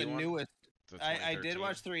watched 3D the one? newest. The I did 2013.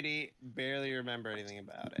 watch 3D. Barely remember anything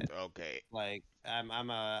about it. Okay. Like I'm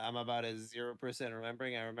about as 0%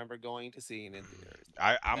 remembering. I remember going to see it in theaters.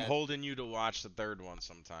 I'm That holding you to watch the third one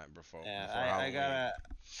sometime Yeah, before I Halloween.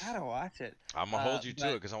 gotta watch it. I'm gonna hold you to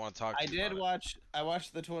it But because I want to talk to you about it. I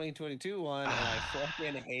watched the 2022 one and I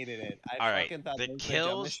fucking hated it. I All right, fucking thought the that was the dumbest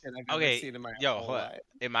kills. shit I've ever Okay, seen in my yo, whole hold up. life.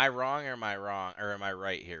 Am I wrong or am I wrong or am I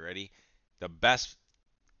right here? Ready? The best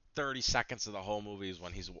 30 seconds of the whole movie is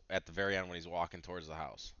when he's at the very end when he's walking towards the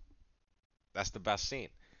house. That's the best scene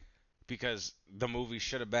because the movie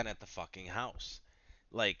should have been at the fucking house.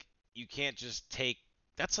 Like you can't just take.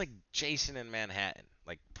 That's like Jason in Manhattan.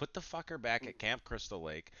 Like put the fucker back at Camp Crystal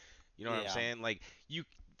Lake. You know what I'm Yeah, saying? Like you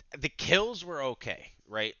the kills were okay,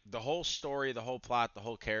 right? The whole story, the whole plot, the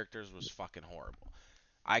whole characters was fucking horrible.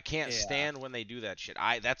 I can't yeah, stand when they do that shit.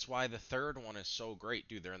 That's why the third one is so great,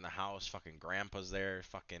 dude. They're in the house, fucking grandpa's there,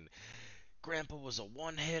 fucking grandpa was a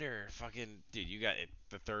one hitter. Fucking dude, you got it.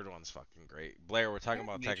 The third one's fucking great. Blair, we're I talking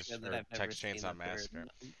gotta about make sure that I've never Texas seen the Chainsaw third Massacre.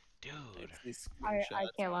 one. Dude. I see I screenshots.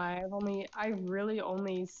 can't lie. I've really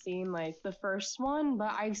only seen like the first one,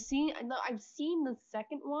 but I've seen the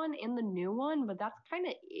second one and the new one, but that's kind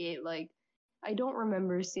of it. Like I don't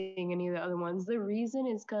remember seeing any of the other ones. The reason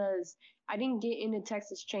is because I didn't get into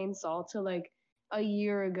Texas Chainsaw till like a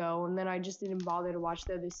year ago, and then I just didn't bother to watch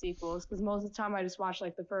the other sequels because most of the time I just watch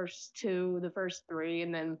like the first two, the first three,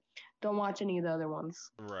 and then don't watch any of the other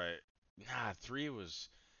ones. Right. Nah, three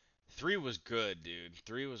was good, dude.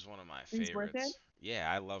 Three was one of my Three's worth it. favorites.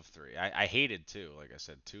 Yeah, I love three. I hated two. Like I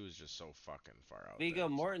said, two is just so fucking far out there. Viggo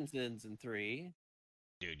It's like, Mortensen's in 3.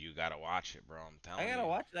 dude, you gotta watch it, bro. I'm I telling gotta you.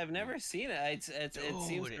 watch it. I've You, never seen it. It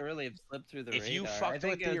seems dude, to really have slipped through the if you radar. I fucked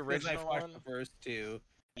think with the it's because I've original watched one, the first two,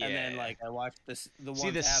 and then yeah. like I watched the See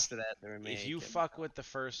ones this. after that, the If remake. you And fuck with the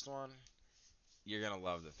first one, you're gonna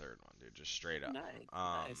love the third one, dude. Just straight up. nice,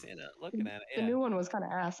 Um, nice. Looking at it, The yeah, new one was kind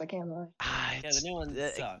of ass. I can't lie. yeah. The new one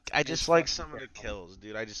sucks. I It's just like fucking some of the terrible. kills,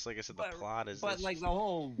 dude. I just like I said, the But plot is but it's like just the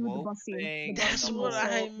whole Dude, the woke bus scene, thing and that's the what whole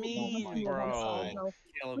I oh the bus mean, scene my was all solid, bro. god, bro.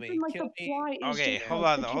 kill But then, me, like, kill the me. plot is Okay, just hold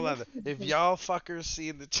like on, hold on. If situational. y'all fuckers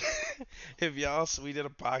seen if y'all, we did a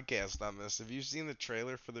podcast on this. Have you seen the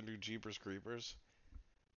trailer for the new Jeepers Creepers?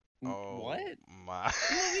 What? Oh my.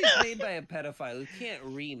 The movie's made by a pedophile. You can't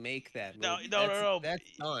remake that No, movie. no, no, no.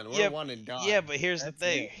 That's done. We're Yeah, one and done. yeah, but here's the That's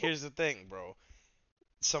thing. it. Here's the thing, bro.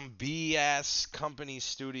 Some BS company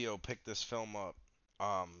studio picked this film up.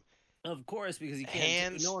 Um, Of course, because you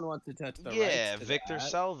can't. No Hands. one wants to touch the rights Yeah, to Victor that.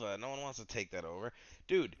 Selva. No one wants to take that over,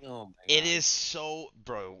 dude. Oh my It god. is so,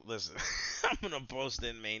 bro. Listen, I'm gonna post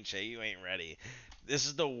in main chat. You ain't ready. This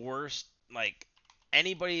is the worst. Like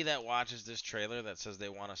anybody that watches this trailer that says they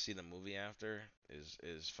want to see the movie after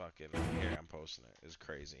is fucking here. I'm posting it. Is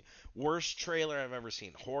crazy. Worst trailer I've ever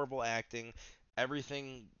seen. Horrible acting.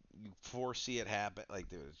 Everything you foresee it happen. Like,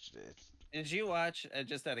 dude, it's Did you watch?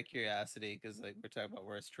 Just out of curiosity, because like we're talking about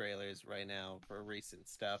worst trailers right now for recent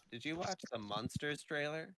stuff. Did you watch the Monsters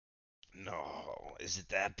trailer? no. Is it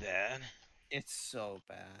that bad? It's so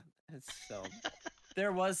bad. It's so bad.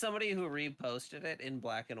 There was somebody who reposted it in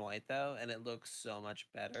black and white though, and it looks so much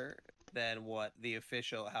better than what the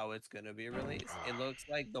official how it's going to be released. It looks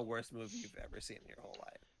like the worst movie you've ever seen in your whole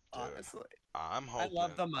life. Dude, Honestly. I'm I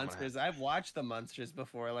love hoping the I'm gonna. Monsters. I've watched the Monsters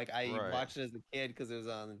before. Like I Right. watched it as a kid because it was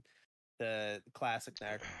on the classic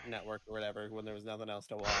network or whatever when there was nothing else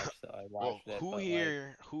to watch. So I Well, watched it. But like,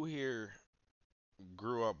 who here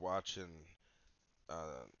grew up watching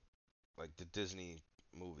uh like the Disney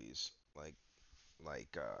movies? Like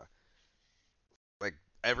like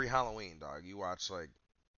every Halloween, dog. You watch like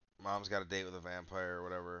Mom's Got a Date with a Vampire or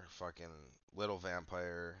whatever, fucking Little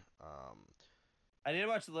Vampire, I did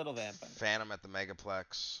watch The Little Vampire. Phantom at the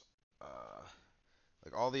Megaplex, uh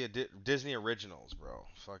like all the Disney originals, bro.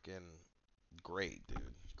 Fucking great, dude.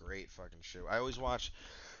 Great fucking shit. I always watch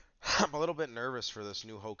I'm a little bit nervous for this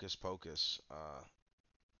new Hocus Pocus. I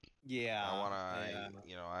Yeah, wanna,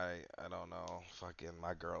 yeah. I don't know. Fucking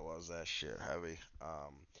my girl loves that shit heavy.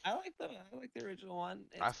 I like the original one.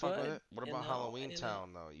 I It's fuck with good, it. What you about know. Halloween And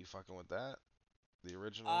Town though? You fucking with that? The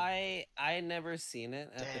original? I had never seen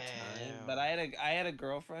it at the time, but Damn. I had a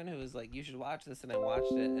girlfriend who was like, "You should watch this," and I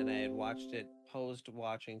watched it, and I had watched it post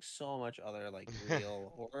watching so much other like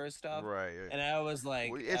real horror stuff, Right. and I was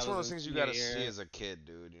like, Well, I it's one was of those in things you senior gotta see year, as a kid,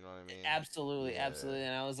 dude. You know what I mean? absolutely, Yeah. absolutely,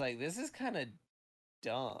 and I was like, this is kind of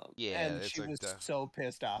dumb, Yeah, and it's she like was the. so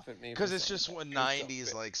pissed off at me for Cause it's saying just that. what She was so '90s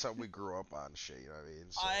pissed. like something we grew up on shit. You know what I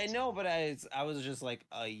mean? So I it's know, like. but I was just like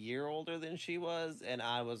a year older than she was, and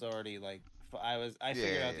I was already like I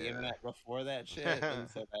figured out the Yeah, internet before that shit, yeah. and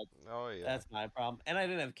so Oh yeah. that's my problem. And I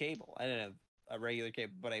didn't have cable. I didn't have a regular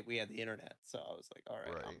cable, but we had the internet, so I was like, all right,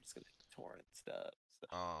 I'm Right. just gonna torrent stuff.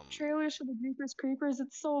 So. Trailers for the Jeepers Creepers.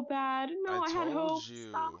 It's so bad. No, I I had told hope.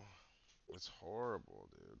 Stop. you. It's horrible,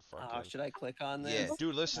 dude. Fucking. Should I click on Yeah, this? Look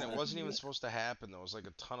dude, listen, it Uh, wasn't even supposed to happen though. It was like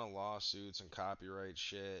a ton of lawsuits and copyright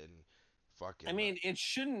shit and I fucking mean, it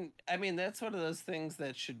shouldn't. I mean, that's one of those things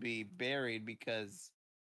that should be buried because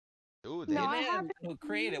dude, No, the they I man haven't who seen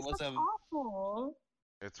created it this. was Looks a. awful.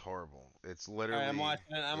 it's horrible. It's All right, I'm literally watching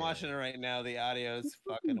it. I'm yeah. watching it right now. The You're audio's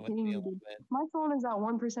fucking fucking with kidding me a me, little dude. bit. My phone is at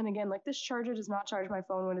 1% again. Like, this charger does not charge my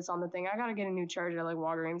phone when it's on the thing. I gotta get a new charger at like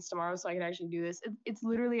Walgreens tomorrow so I can actually do this. It's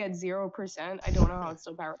literally at 0%. I don't know how it's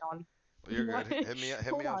still powered on. Well, you're What? good. Hit me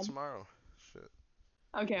Hold up on. tomorrow. Shit.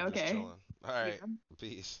 Okay, I'm just okay. chilling. All right. Yeah.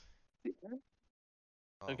 Peace.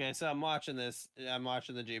 Oh. Okay, so I'm watching this. I'm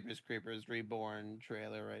watching the Jeepers Creepers Reborn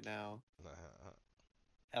trailer right now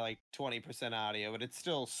at like 20% audio, but it's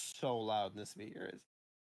still so loud in the speakers.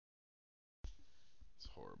 It's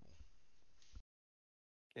horrible.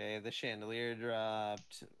 Okay, the chandelier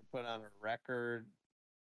dropped. Put on a record.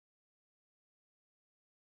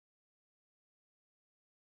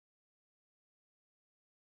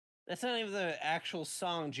 That's not even the actual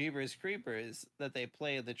song Jeepers Creepers that they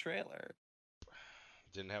play in the trailer.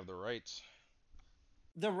 Didn't have the rights.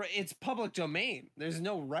 It's public domain. There's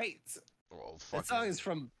no rights. Well, That song fucking. is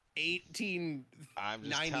from I'm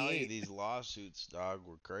just telling you, 1898. these lawsuits, dog,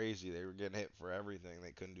 were crazy. They were getting hit for everything.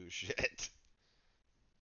 They couldn't do shit.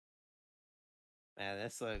 Man,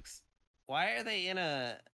 this looks. Why are they in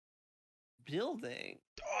a building?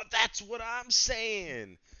 Oh, that's what I'm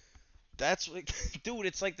saying. That's what, dude.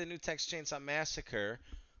 It's like the new Texas Chainsaw Massacre.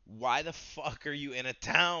 Why the fuck are you in a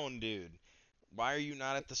town, dude? Why are you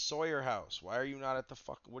not at the Sawyer house? Why are you not at the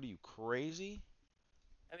fuck? What are you crazy,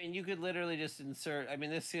 I mean, you could literally just insert. I mean,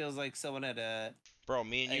 this feels like someone had bro?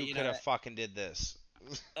 Me and you you could know, have fucking did this.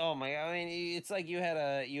 oh my god! I mean, it's like you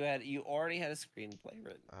already had a screenplay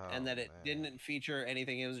written, Oh and that it man, didn't feature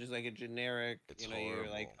anything. It was just like a generic. it's You're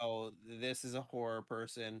like, horrible, oh, this is a horror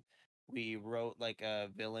person. We wrote like a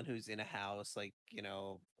villain who's in a house, like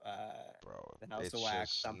bro. the House It's of Wax,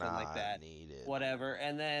 just something like not that. needed, Whatever, man.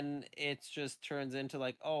 and then it just turns into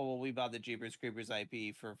like, oh well, we bought the Jeepers Creepers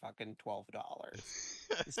IP for fucking $12.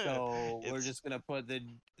 So we're It's just gonna put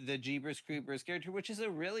the Jeepers Creepers character, which is a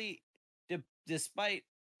really, despite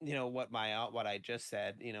what I just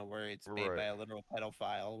said, where it's made Right. by a literal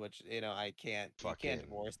pedophile, which I can't you can't Fucking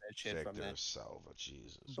divorce that shit from Victor that. Salva,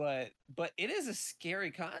 Jesus. But it is a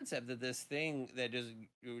scary concept that this thing that just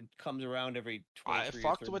comes around every I 23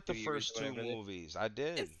 or fucked with the 32 years first or two whatever. movies. I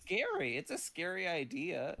did. It's scary. It's a scary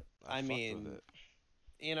idea. I I fucked with mean, it.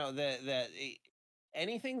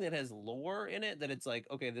 anything that has lore in it, that it's like,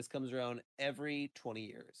 okay, this comes around every 20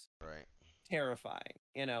 years. Right. Terrifying.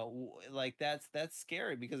 Like that's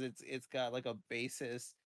scary because it's got like a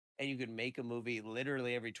basis, and you can make a movie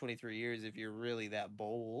literally every 23 years if you're really that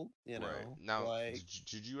bold, Right. Now, like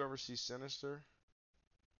did you ever see Sinister?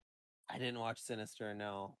 I didn't watch Sinister.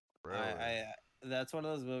 No, Really? I that's one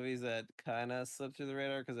of those movies that kind of slipped through the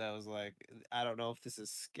radar because I was like, I don't know if this is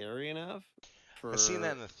scary enough I seen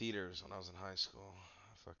that for. in the theaters when I was in high school.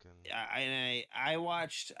 I fucking I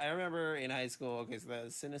watched. I remember in high school. Okay, so that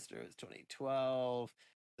was Sinister. It was 2012.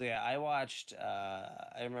 So yeah, I watched.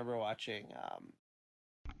 I remember watching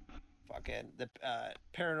fucking the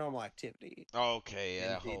Paranormal Activity okay, yeah,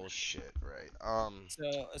 in that whole theaters. shit, right?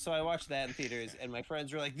 So I watched that in theaters, and my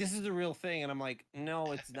friends were like, "This is a real thing," and I'm like,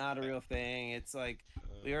 "No, it's not a real thing. It's like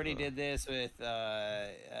we already uh, did this with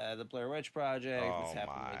the Blair Witch Project. This oh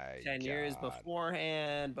happened like my 10 years god.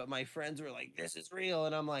 beforehand." But my friends were like, "This is real,"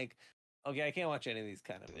 and I'm like, "Okay, I can't watch any of these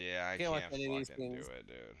kind of movies. Yeah, I Can't watch can't any of these fucking do things." it,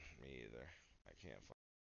 dude. Me either. I can't.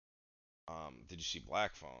 Did you see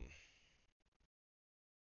Black Phone?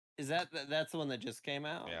 Is that's the one that just came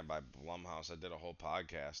out? Yeah, by Blumhouse. I did a whole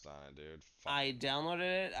podcast on it, dude. I Fucking downloaded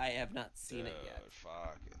it. I have not dude, seen it yet.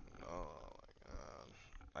 fucking. Oh my god.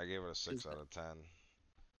 I gave it a Is 6 out of 10.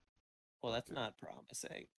 well, that's Fucking not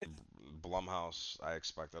promising. Blumhouse. I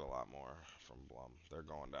expected a lot more from Blum. They're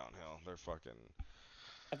going downhill. They're fucking.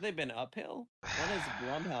 Have they been uphill? When has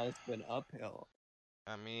Blumhouse been uphill?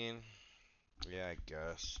 I mean, yeah, I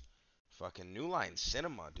guess. Fucking New Line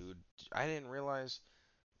Cinema, dude. I didn't realize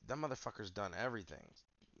that motherfucker's done everything.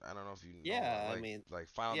 I don't know if you know that. Yeah, I mean, Like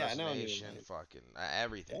Final yeah, I know New Destination, Line. fucking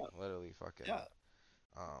everything. Yeah, Literally fucking. yeah.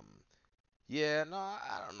 Um, yeah, no,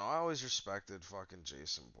 I don't know. I always respected fucking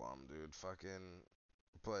Jason Blum, dude. Fucking,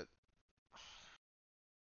 but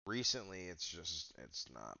recently it's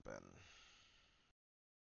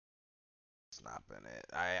not been it.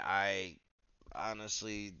 I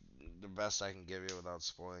honestly, the best I can give you without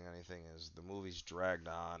spoiling anything is the movie's dragged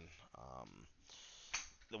on.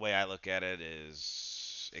 The way I look at it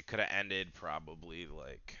is it could have ended probably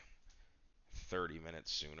like 30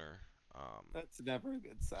 minutes sooner. That's never a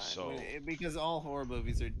good sign. So Because all horror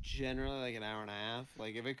movies are generally like an hour and a half.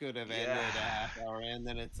 Like if it could have yeah, ended a half hour in,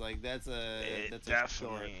 then it's like it that's a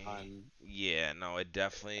short definitely, on. yeah, no, it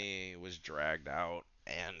definitely was dragged out,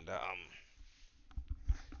 and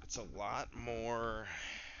it's a lot more.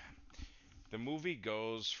 The movie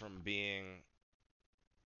goes from being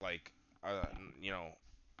like, uh, you know,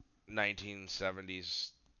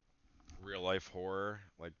 1970s real life horror,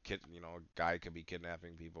 like a guy could be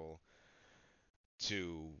kidnapping people,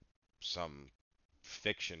 to some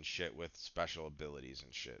fiction shit with special abilities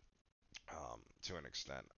and shit. To an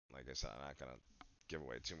extent, like I said, I'm not gonna give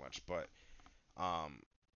away too much, but um,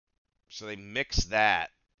 so they mix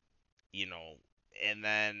that, you know, and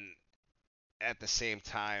then at the same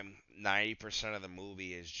time, 90% of the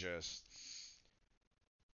movie is just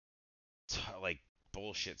like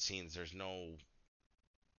bullshit scenes. There's no,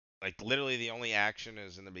 like, literally the only action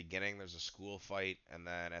is in the beginning. There's a school fight, and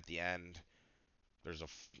then at the end, there's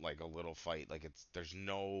like a little fight. Like there's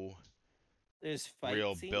no There's fight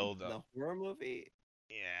real scenes build in up. the horror movie.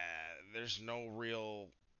 Yeah, there's no real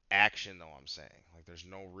action though. I'm saying, like, there's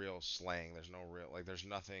no real slaying. There's no real, like, there's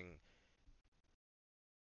nothing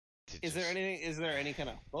to Is there just. anything? Is there any kind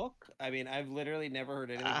of hook? I mean, I've literally never heard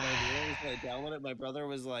anything about it. The only reason I downloaded it, my brother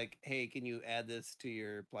was like, "Hey, can you add this to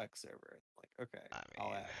your Plex server?" I'm like, okay, I I'll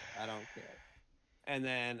mean, add it. I don't care. And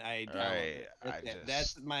then I downloaded right? it. That's I it.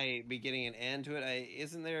 That's just. my beginning and end to it.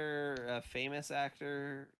 Isn't there a famous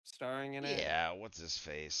actor starring in it? Yeah, what's his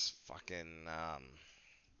face? Fucking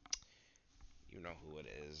you know who it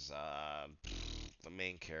is. The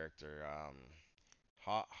main character.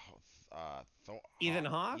 Hot. Ethan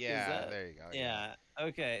Hawke? Is Yeah, that? there you go. Yeah. Yeah.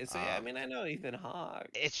 Okay. So yeah, I Um, mean, I know Ethan Hawke.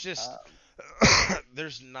 it's just Um,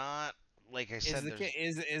 there's not, like I is said, the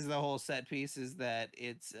there's. is the whole set piece is that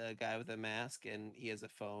it's a guy with a mask and he has a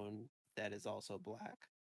phone that is also black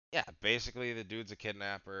Yeah, basically the dude's a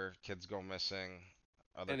kidnapper. Kids go missing.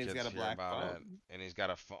 Other and he's got kids a hear black about phone it, and he's got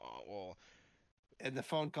a phone. Well, and the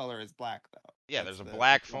phone color is black though. yeah, there's a That's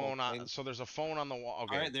black the whole phone on. thing. So there's a phone on the wall.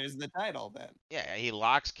 All Okay, right, there's the title then. yeah, he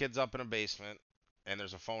locks kids up in a basement, and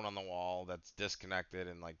there's a phone on the wall that's disconnected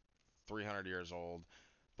and like 300 years old.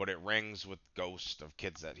 but it rings with ghosts of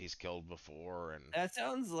kids that he's killed before, and That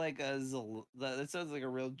sounds like that sounds like a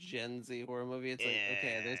real Gen Z horror movie. It's like,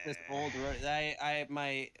 okay, there's this eh, old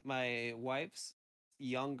my wife's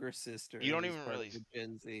younger you sister, don't who's even part of really. the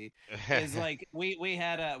Gen Z, is like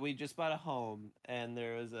we just bought a home, and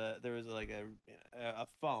there was like a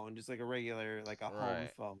phone, just like a regular, like a home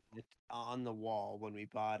Right. phone on the wall when we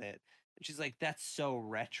bought it. And she's like, "That's so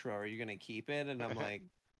retro. Are you gonna keep it?" And I'm like,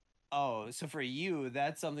 oh, so for you,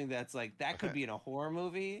 that's something that's like that could be in a horror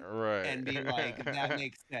movie Right. and be like that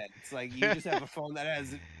makes sense. Like you just have a phone that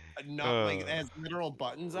has not like that Uh, has literal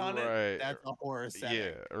buttons on it. right. That's a horror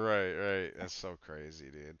Yeah, setting. right. That's so crazy,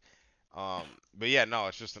 dude. But yeah, no,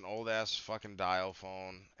 it's just an old ass fucking dial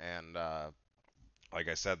phone, and like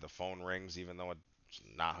I said, the phone rings even though it's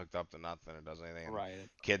not hooked up to nothing. It does anything. And Right.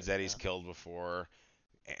 kids that he's Yeah. killed before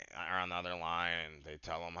are on the other line, and they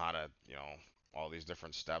tell him how to, all these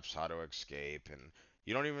different steps, how to escape, and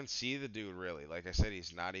you don't even see the dude really. Like I said,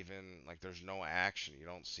 he's not even like there's no action. You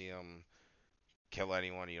don't see him kill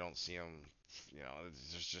anyone. You don't see him.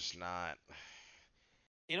 There's just not.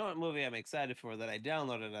 You know what movie I'm excited for that I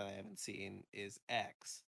downloaded that I haven't seen is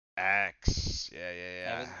X. X. Yeah, yeah, I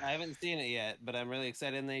yeah. haven't I haven't seen it yet, but I'm really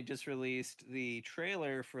excited. And they just released the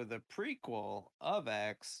trailer for the prequel of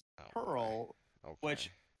X, Oh Pearl, boy. Okay.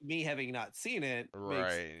 which me having not seen it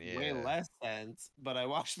makes Right. way Yeah. less sense. But I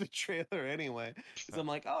watched the trailer anyway because I'm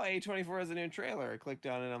like, oh, A24 has a new trailer. I clicked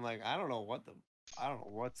on it. I'm like, I don't know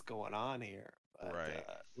what's going on here, but Right.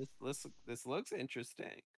 this looks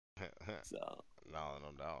interesting. So No,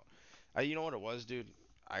 no doubt. You know what it was, dude?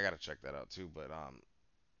 I gotta check that out too. But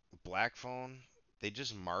Black Phone, they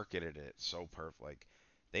just marketed it so perfect. Like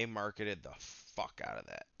they marketed the fuck out of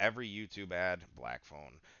that. Every YouTube ad, Black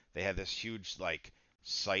Phone. They had this huge like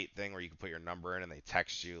site thing where you can put your number in and they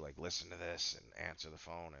text you like listen to this and answer the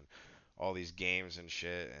phone and all these games and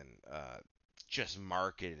shit and just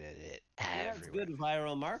marketed it yeah, it's everywhere. good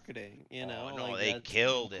viral marketing. Oh no, Like they that's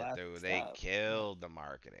killed it, classic dude. They stuff. Yeah. killed the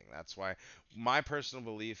marketing. That's why my personal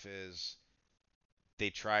belief is they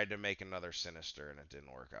tried to make another Sinister and it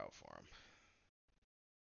didn't work out for them.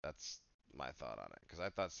 That's my thought on it because I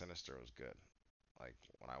thought Sinister was good. Like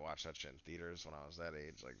when I watched that shit in theaters when I was that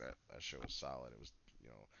age, like that shit was solid. It was, you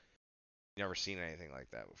know, never seen anything like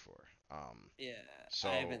that before. Yeah,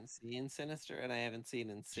 I So haven't seen Sinister and I haven't seen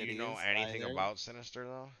do you know Insidious anything either. about Sinister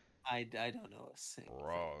though? I don't know a single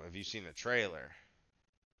thing Bro, have about you seen the Sinister. trailer?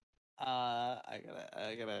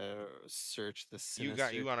 I gotta search the You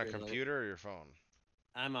Sinister on a trailer. computer or your phone?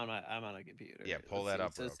 I'm on a computer. Yeah, pull Let's that see.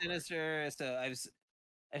 up So real quick. Sinister.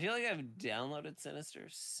 I feel like I've downloaded Sinister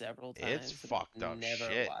several It's times, but I've fucked up never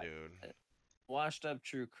shit, watched dude. it. Washed up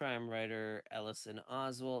true crime writer Ellison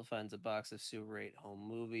Oswald finds a box of Super 8 home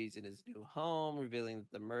movies in his new home, revealing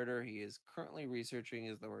that the murder he is currently researching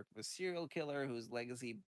is the work of a serial killer whose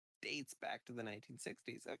legacy dates back to the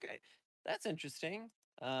 1960s. Okay, that's interesting.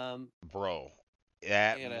 Um, Bro,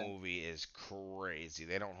 I that gotta. movie is crazy.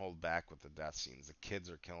 They don't hold back with the death scenes. The kids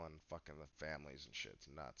are killing fucking the families and shit. It's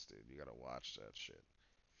nuts, dude. You gotta watch that shit.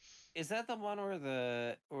 Is that the one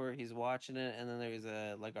where he's watching it and then there's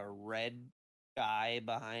a like a red guy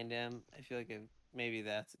behind him? I feel like maybe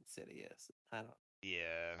that's Insidious. I don't.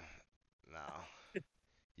 Yeah, no.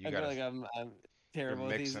 You I feel gotta, like I'm you're terrible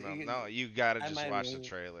with these. mixing them. No, you gotta I just might watch the be.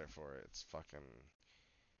 trailer for it. It's fucking,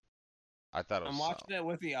 I thought it was I'm solid. watching it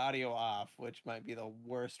with the audio off, which might be the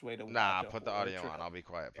worst way to watch Nah, a put the horror audio trailer. on. I'll be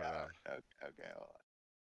quiet. Put it on. Yeah. Okay. Okay. Hold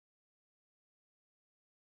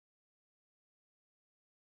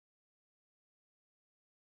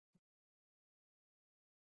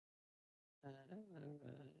on.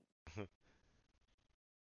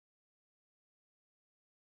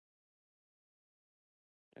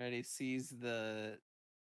 Alright, he sees the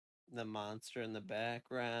monster in the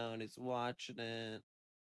background. He's watching it.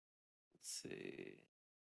 Let's see.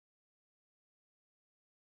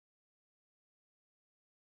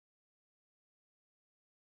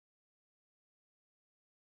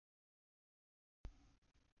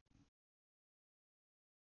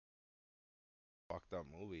 Fucked up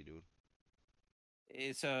movie, dude.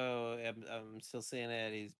 So I'm still seeing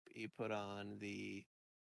it. He put on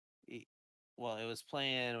he, well, it was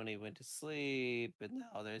playing when he went to sleep, and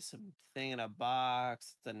now there's some thing in a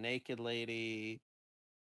box. It's a naked lady.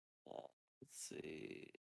 Let's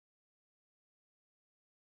see.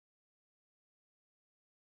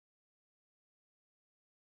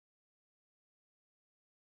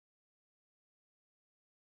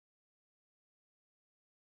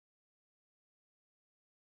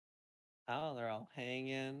 Oh, they're all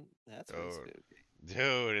hanging. That's pretty Dude, spooky.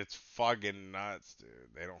 dude, it's fucking nuts, dude.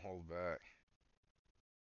 They don't hold back.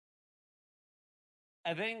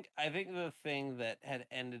 I think the thing that had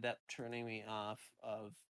ended up turning me off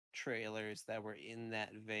of trailers that were in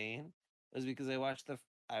that vein was because I watched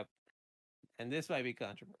I, and this might be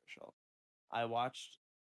controversial. I watched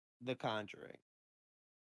The Conjuring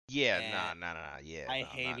Yeah, and nah, nah, nah, nah, yeah, I no,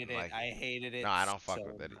 not hated it. like, I hated no, it I don't fuck so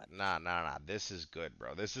with it. much. Nah, nah, nah. This is good,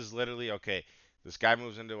 bro. This is literally okay. This guy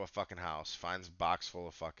moves into a fucking house, finds a box full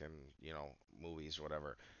of fucking, movies,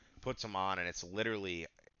 whatever, puts them on, and it's literally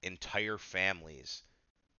entire families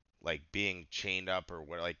like being chained up or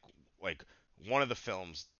what, like one of the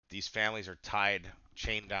films. These families are tied,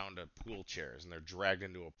 chained down to pool chairs, and they're dragged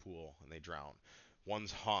into a pool and they drown.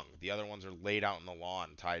 One's hung. The other ones are laid out in the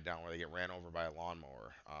lawn, tied down where they get ran over by a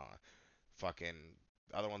lawnmower. Fucking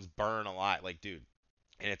other ones burn alive. Like, dude,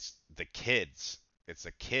 and it's the kids. It's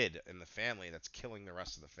a kid in the family that's killing the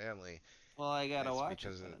rest of the family, Well, I and gotta it's watch it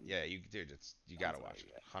because of, then. yeah, dude, you I'm gotta sorry. watch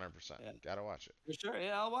it, 100%. Yeah, Gotta watch it. for sure.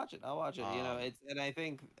 Yeah, I'll watch it. I'll watch it. Um, It's and I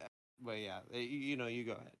think, but yeah, you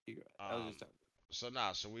go ahead. You go ahead. I was um, just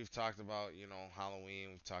talking. so we've talked about Halloween.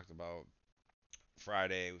 We've talked about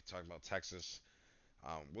Friday. We've talked about Texas.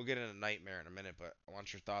 We'll get into Nightmare in a minute, but I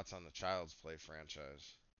want your thoughts on the Child's Play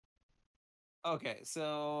franchise, Okay,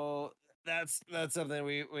 so that's something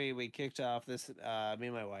we kicked off this me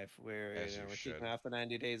and my wife as you we're should. kicking off the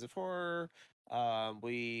 90 days of horror.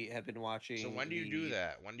 We have been So watching when do you do the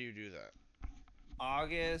that? When do you do that?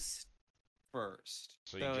 August 1st.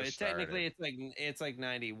 So you So just it started. technically it's like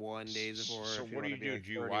 91 days of horror So if you what do want you to be do? like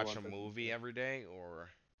Do you watch 31 a for movie every day or?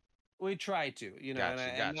 we try to, and Got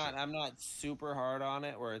you, I'm got not you. I'm not super hard on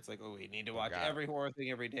it where it's like, oh, we need to But watch got every horror thing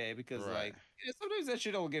every day because right, like sometimes that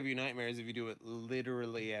shit will give you nightmares if you do it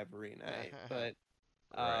literally every night. But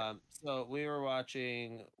right. so we were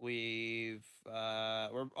watching. We're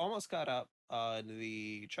almost caught up on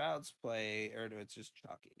the Child's Play, or no, it's just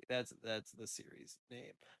Chucky. That's the series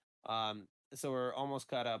name. So we're almost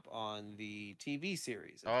caught up on the TV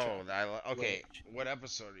series of Oh, Chucky, okay. which What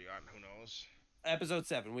episode are you on? Who knows? episode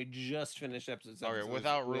 7. We just finished episode 7, Okay, so there's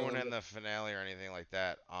without we only ruining the finale or anything like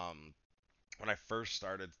that. When I first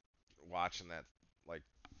started watching that, like,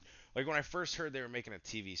 when I first heard they were making a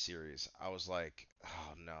TV series, I was like,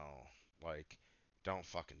 oh no, like, don't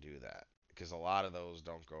fucking do that because a lot of those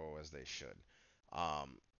don't go as they should.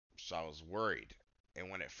 Um, so I was worried, and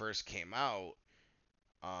when it first came out,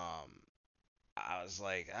 um, I was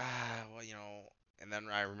like, well, and then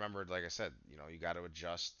I remembered, like I said, you got to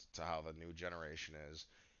adjust to how the new generation is.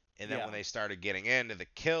 And then when yeah. they started getting into the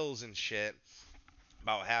kills and shit,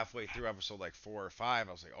 about halfway through episode like 4 or 5,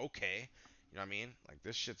 I was like, okay, you know what I mean? Like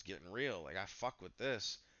this shit's getting real. Like I fuck with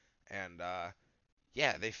this, and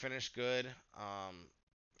yeah, they finished good.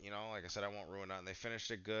 Like I said, I won't ruin it. They finished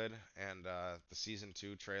it good, and the season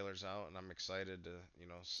 2 trailer's out, and I'm excited to,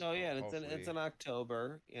 So yeah, it's hopefully in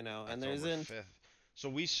October, and there October isn't 5th. So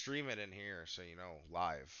we stream it in here, so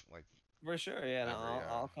live. Like for sure. Yeah, no, every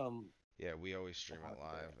I'll come yeah, we always stream it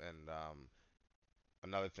watch live. it. And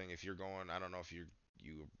another thing, if you're going, I don't know if you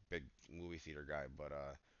a big movie theater guy, but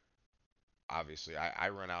obviously I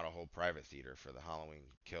rent out a whole private theater for the Halloween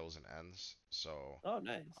kills and ends. So Oh,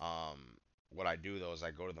 nice. what I do though is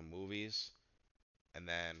I go to the movies, and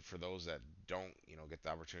then for those that don't, get the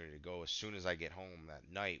opportunity to go, as soon as I get home that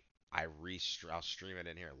night, I'll stream it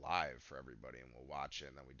in here live for everybody, and we'll watch it,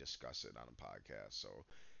 and then we discuss it on a podcast. So,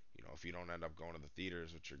 if you don't end up going to the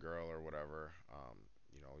theaters with your girl or whatever,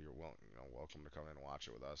 you're welcome to come in and watch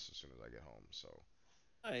it with us as soon as I get home. So,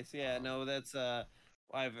 Nice. Yeah. um, No, that's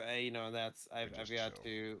I've that's we I've just got chill.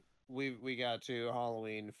 to we got to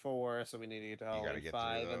Halloween 4, so we need to get to You got to Halloween get through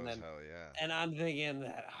 5, and those. then Hell yeah. I'm thinking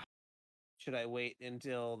that should I wait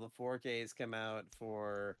until the 4Ks come out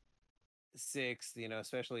for 6?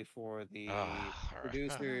 Especially for the Ah,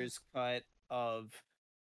 producers cut of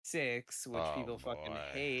 6, which oh people fucking boy.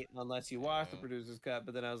 hate unless you watch the Yeah. producers cut.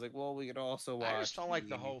 But then I was like, well, we could also I just watch don't like the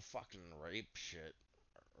the whole fucking rape shit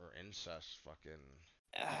or incest fucking.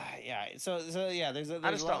 yeah. So yeah, I there's a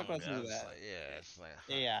just lot of don't. questions with It's that. like, yeah, it's like,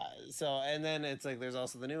 Yeah. So and then it's like there's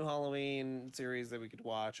also the new Halloween series that we could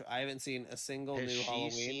watch. I haven't seen a single has new she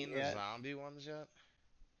Halloween seen the yet. zombie ones yet?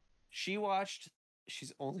 She watched.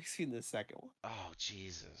 She's only seen the second one, Oh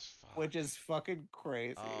Jesus, fuck. which is fucking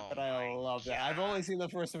crazy. Oh But I my love that. I've god, only seen the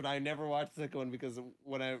first one. I never watched the second one because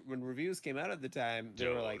when reviews came out at the time, they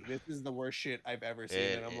were like, dude. "This is the worst shit I've ever seen,"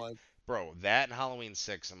 It, and I'm it, like, bro, that and Halloween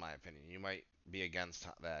 6, in my opinion, you might be against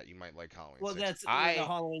that. You might like Halloween "Well, six. that's the I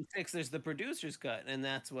Halloween 6. There's the producer's cut, and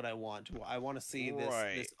that's what I want to. I want to see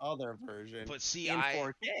right, this other version but see, in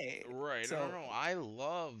 4K. right, no, no, So no. I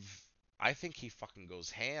love. I think he fucking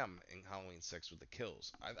goes ham in Halloween 6 with the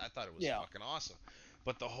kills. I thought it was yeah, fucking awesome,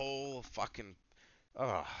 but the whole fucking,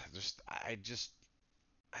 uh, just I just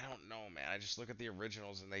I don't know, man. I just look at the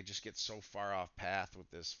originals and they just get so far off path with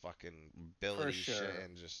this fucking For ability shit sure,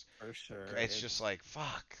 and just for sure. it's just It's like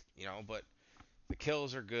fuck, you know. But the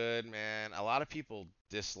kills are good, man. A lot of people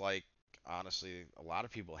dislike. Honestly, a lot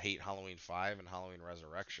of people hate Halloween 5 and Halloween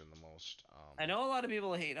Resurrection the most. I know a lot of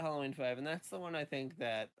people hate Halloween 5, and that's the one I think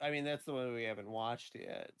that I mean that's the one we haven't watched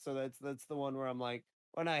yet. So that's the one where I'm like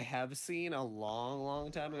when I have seen a long,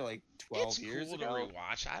 long time ago, like It's 12 years cool to ago.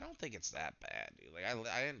 rewatch. I don't think it's that bad, dude. Like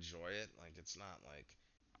I enjoy it. Like it's not like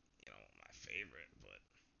my favorite,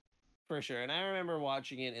 For sure. And I remember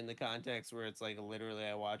watching it in the context where it's like literally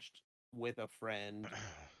I watched with a friend but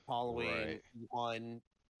Halloween right. 1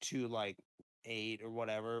 to like 8 or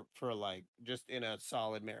whatever for like just in a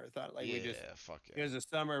solid marathon. Like we just Yeah, fuck it yeah. was a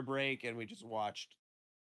summer break and we just watched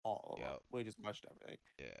all of them. Yep. We just watched everything.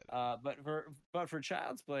 Yeah. But for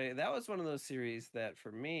Child's Play, that was one of those series that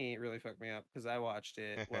for me really fucked me up because I watched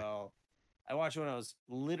it. Dude. Well, I watched it when I was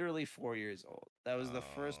literally 4 years old. That was the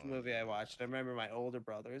first Oh movie I watched. I remember my older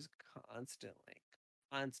brothers constantly,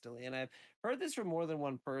 constantly, and I've heard this from more than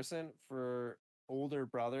one person for older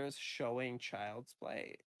brothers showing Child's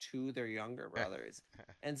Play to their younger yeah. brothers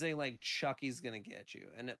and saying like Chucky's gonna get you.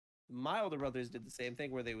 And my older brothers did the same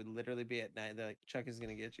thing where they would literally be at night, they're like, Chucky's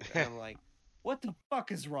gonna get you. And I'm like, what the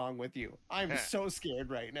fuck is wrong with you? I'm so scared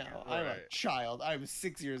right now. I'm a Right. child. I'm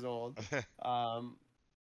 6 years old. Um,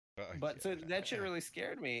 Fuck but so that shit yeah. really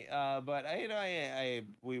scared me. But I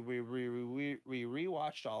we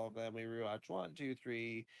rewatched all of them. We rewatched one, two,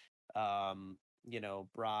 three,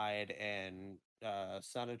 Bride and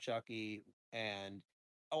Son of Chucky, and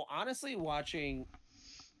oh, honestly, watching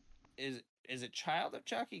is it Child of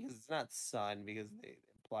Chucky because it's not son because they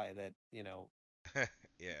imply that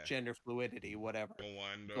Yeah. gender fluidity, whatever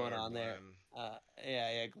Glenda going or on there. Glenn.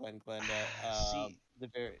 Yeah, Glenda. See, The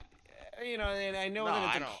very, and I no, know that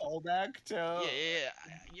it's I a don't. callback Yeah, to yeah,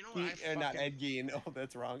 yeah. You know what? I Not fucking. Ed Gein. Oh,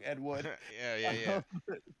 that's wrong. Ed Wood. Yeah, yeah, yeah.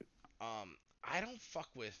 I don't fuck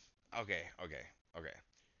with. Okay, okay, okay.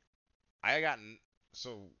 I got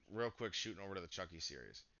so real quick shooting over to the Chucky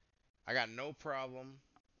series. I got no problem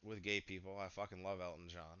with gay people. I fucking love Elton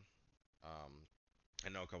John. Um, I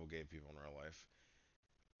know a couple gay people in real life.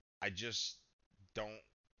 I just don't,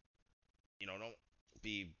 don't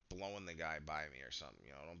be blowing the guy by me or something.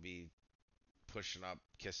 Don't be pushing up,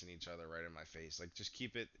 kissing each other right in my face. Like, just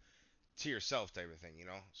keep it to yourself, type of thing.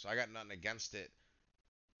 So I got nothing against it.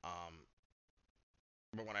 Um,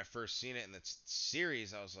 but when I first seen it in the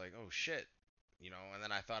series, I was like, oh shit. And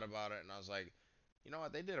then I thought about it, and I was like, you know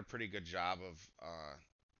what? They did a pretty good job of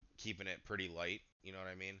keeping it pretty light. You know what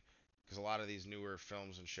I mean? Because a lot of these newer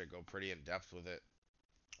films and shit go pretty in depth with it.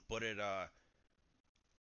 But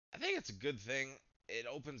I think it's a good thing. It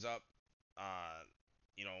opens up, uh,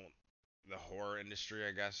 you know, the horror industry,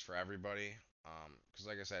 I guess, for everybody. Because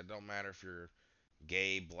like I said, it don't matter if you're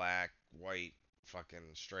gay, black, white,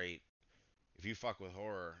 fucking straight. If you fuck with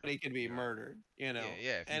horror, But he could be you're murdered. yeah,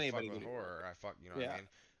 yeah. If you fuck Anybody with could be horror, murdered. I fuck. You know what I Yeah.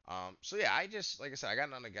 mean? So yeah, I just like I said, I got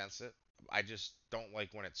nothing against it. I just don't like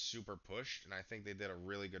when it's super pushed, and I think they did a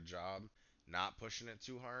really good job not pushing it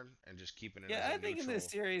too hard and just keeping it as Yeah, a I think in this neutral,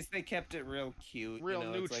 series they kept it real cute. real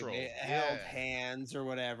It's like neutral. they held Yeah, hands or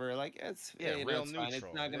whatever. Like yeah, real it's fine. It's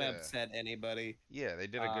neutral. not gonna Yeah, upset anybody. yeah. They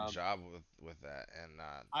did a good Um, job with that, and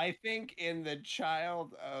I think in the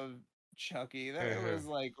Child of Chucky, that it was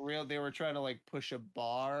like real. They were trying to like push a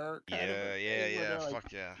bar kind of a yeah, yeah, thing where yeah. they're like,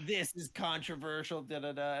 Fuck yeah. "This is controversial," da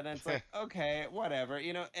da da, and it's like, okay, whatever.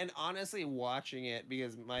 And honestly, watching it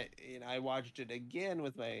because I watched it again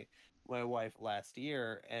with my wife last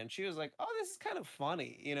year, and she was like, "Oh, this is kind of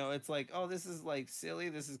funny." It's like, "Oh, this is like silly.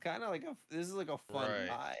 This is kind of like this is like a fun Right,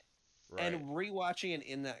 ride." And right. rewatching it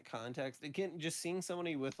in that context, again, just seeing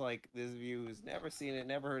somebody with like this view who's never seen it,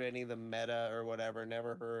 never heard any of the meta or whatever,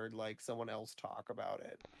 never heard like someone else talk about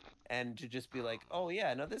it, and to just be like, oh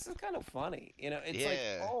yeah, no, this is kind of funny. It's like,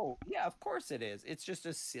 Yeah. oh yeah, of course it is. It's just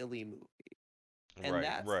a silly movie, and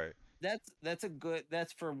Right, right. that's a good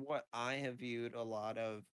that's for what I have viewed a lot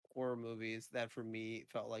of horror movies that for me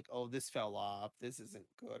felt like, oh, this fell off, this isn't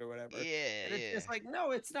good or whatever. Yeah, And it's yeah. just like,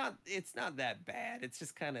 no, it's not that bad. It's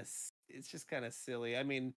just kind of silly. I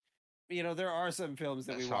mean, there are some films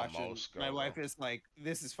that we That's how watch and most my go though. wife is like,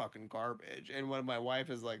 this is fucking garbage. And when my wife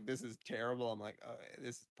is like, this is terrible, I'm like, oh,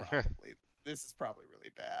 this is probably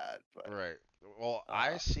really bad. But Right. Well, I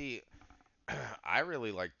uh see. I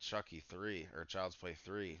really like Chucky 3 or Child's Play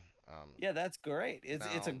 3. yeah, that's great. It's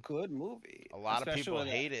a Now, good movie, a lot of especially people when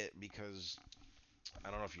hate it because I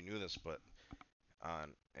don't know if you knew this, but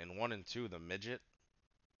in 1 and 2, the midget,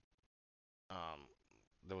 um,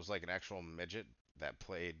 there was like an actual midget that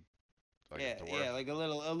played like a Yeah, dwarf. yeah, like a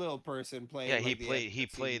little person Yeah, playing he like the end played of he the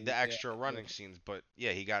played scene. the Yeah, extra yeah. running scenes, but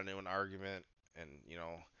yeah, he got into an argument and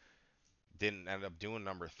didn't end up doing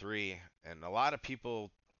number three. And a lot of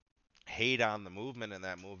people hate on the movement in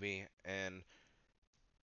that movie, and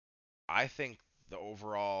I think the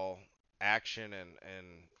overall action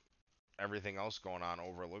and everything else going on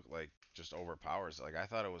overlooked like just overpowers. Like I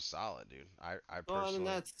thought it was solid, dude. I Well, and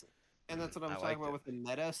personally that's what I I'm talking liked about it. with the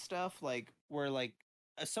meta stuff, like where like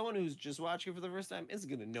someone who's just watching for the first time is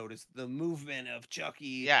gonna notice the movement of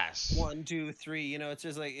Chucky, Yes, 1, 2, 3. It's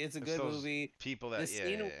just like it's a it's good those movie. people The that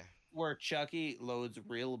scene where Chucky loads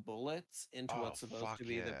real bullets into Oh what's supposed fuck to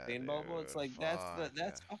be the yeah, paintball bullets, dude. like Fuck yeah.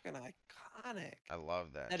 that's fucking iconic. I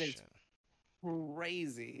love that That is shit.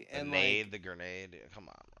 crazy. The And like, nade, the grenade. Come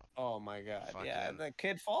on, bro. oh my god, yeah, Fucking the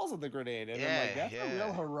kid falls with the grenade, and I'm yeah, like, that's a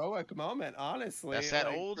real yeah. heroic moment, That's honestly. that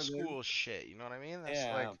Like old for this, school shit. You know what I mean? That's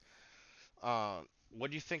like, yeah. what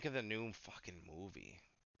do you think of the new fucking movie?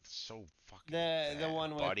 It's so fucking The bad.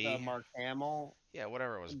 one with Buddy. Mark Hamill Yeah,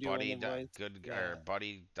 whatever it was. doing Buddy, the voice. good Yeah. or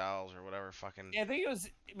Buddy Dolls or whatever. Fucking Yeah, I think it was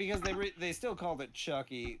because they still called it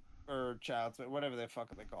Chucky or Child's Play, whatever the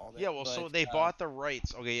fuck they called yeah. it. Well, so But they bought the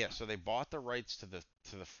rights. Okay, yeah. So they bought the rights to the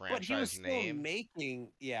he was franchise still name.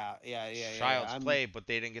 making, yeah. Child's Play, but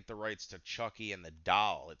they didn't get the rights to Chucky and the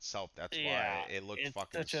doll itself. That's why Yeah, it looked it's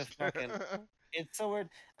fucking. such a fucking it's so weird.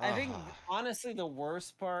 I think Ah, honestly the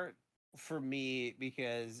worst part for me,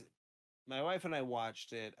 because my wife and I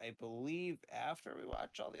watched it, I believe after we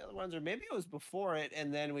watched all the other ones, or maybe it was before it,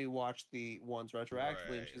 and then we watched the ones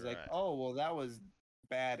retroactively, and right, she's like, right. "Oh, well, that was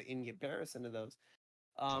bad in comparison to those."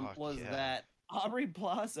 Fuck Was yeah. that Aubrey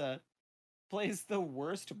Plaza plays the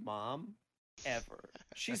worst mom ever.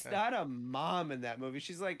 She's not a mom in that movie.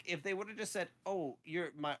 She's like, if they would have just said, "Oh,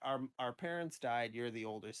 you're our parents died, you're the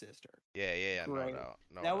older sister." Yeah, yeah, yeah. No Great. doubt,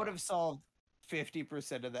 no That would doubt, have solved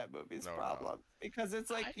 50% of that movie's no doubt. problem, because it's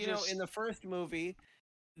like, I in just the first movie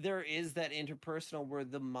there is that interpersonal where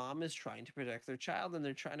the mom is trying to protect their child, and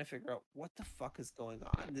they're trying to figure out what the fuck is going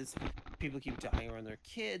on. This People keep dying around their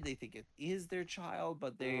kid. They think it is their child,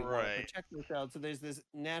 but they want to right. protect their child. So there's this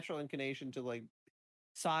natural inclination to like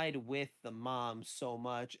side with the mom so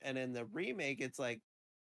much. And in the remake, it's like,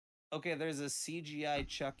 okay, there's a CGI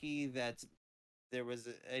Chucky that's there was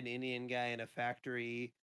an Indian guy in a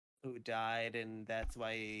factory who died, and that's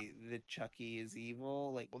why the Chucky is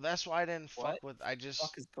evil. Like, Well, that's why I didn't what fuck with.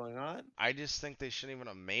 fuck is going on? I just think they shouldn't even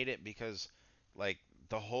have made it because, like,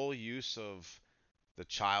 the whole use of the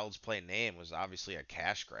Child's Play name was obviously a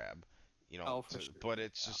cash grab, Oh, for sure. but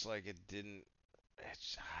it's Yeah. just like it didn't.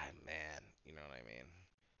 It's man, you know what I mean?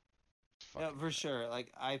 It's Yeah, fucking for sure.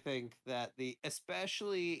 Like, I think that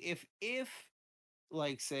especially if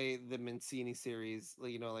like say the Mancini series,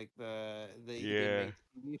 like, like the he didn't yeah. make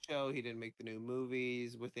the TV show, he didn't make the new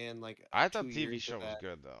movies within like I two thought the TV years of show was that.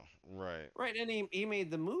 good though. Right. Right, and he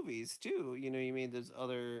made the movies too. He made those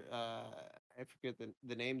other I forget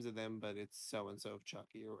the names of them, but it's so and so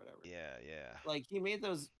Chucky or whatever. Yeah, yeah. Like, he made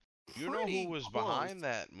those You know who pretty was close. behind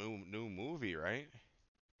that new movie, right?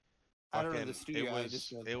 I don't know the Fucking studio. I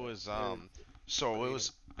just know it was they're so it creative.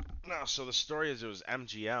 was no, so the story is it was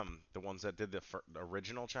MGM, the ones that did the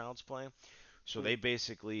original Child's Play. So Hmm. they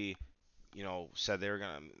basically, said they were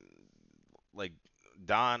gonna like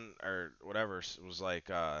Don or whatever was like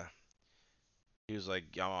he was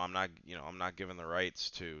like, yo, I'm not giving the rights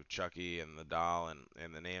to Chucky and the doll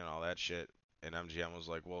and the name and all that shit. And MGM was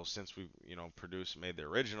like, well, since we, made the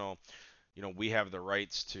original, we have the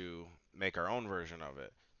rights to make our own version of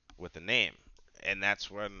it with the name. And that's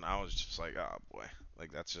when I was just like, oh boy,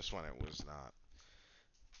 like that's just when it was not,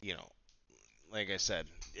 you know, like I said,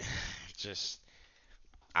 just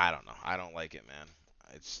I don't know, I don't like it, man.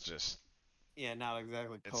 It's just Yeah, not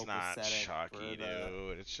exactly it's not copacetic for Chucky, the.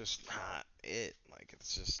 dude. It's just not it. Like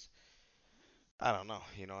it's just I don't know.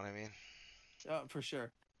 You know what I mean? Oh, for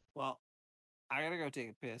sure. Well, I gotta go take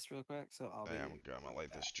a piss real quick, so I'll Yeah, be I'm gonna right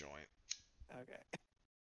light back. this joint. Okay.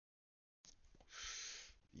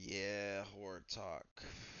 Yeah, horror talk.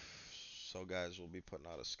 So guys, we'll be putting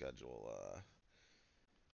out a schedule.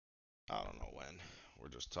 I don't know when. We're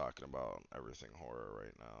just talking about everything horror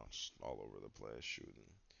right now. Just all over the place,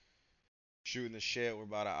 shooting the shit. We're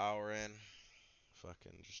about an hour in.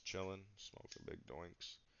 Fucking just chilling, smoking big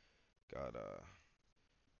doinks. Got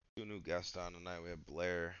two new guests on tonight. We have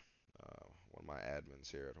Blair, one of my admins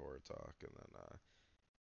here at Horror Talk, and then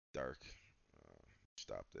Dark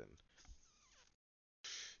stopped in.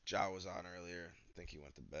 Ja was on earlier. I think he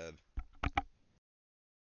went to bed.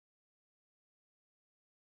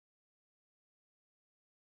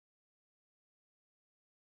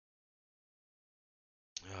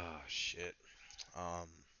 Oh shit. Um,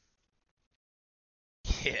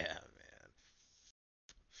 Yeah, man.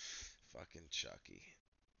 Fucking Chucky.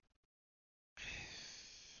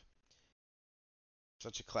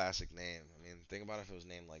 Such a classic name. I mean, think about if it was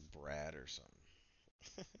named like Brad or something.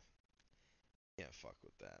 Can't fuck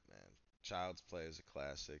with that, man. Child's Play is a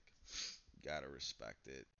classic. You gotta respect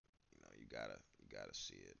it. You gotta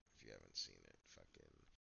see it if you haven't seen it. Fucking,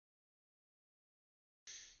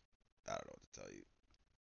 I don't know what to tell you.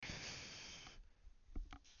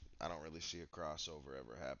 I don't really see a crossover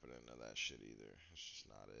ever happening to that shit either. It's just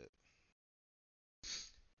not it.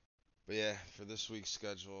 But yeah, for this week's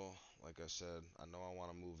schedule, like I said, I know I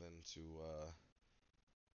want to move into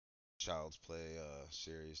Child's Play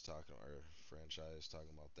series talking or franchise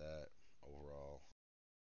talking about that overall.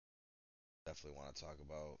 Definitely want to talk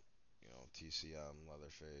about TCM,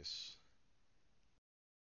 Leatherface,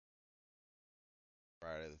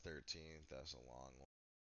 Friday the 13th. That's a long one.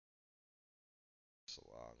 It's a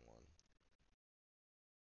long one.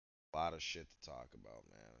 A lot of shit to talk about,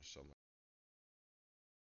 man. There's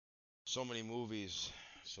so many movies,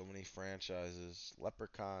 so many franchises.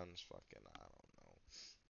 Leprechauns, fucking, I don't know.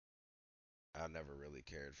 I never really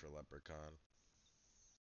cared for Leprechaun.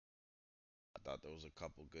 I thought there was a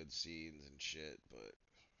couple good scenes and shit, but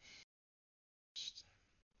just,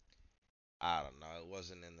 I don't know. It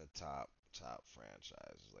wasn't in the top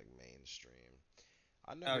franchises like mainstream.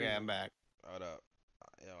 I never Okay, I'm even back. hold up.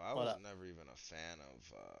 I What was up? never even a fan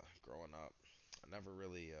of growing up. I never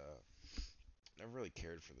really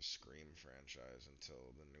cared for the Scream franchise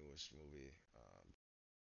until the newest movie.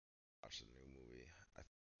 Watched the new movie. I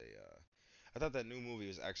I thought that new movie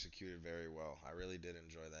was executed very well. I really did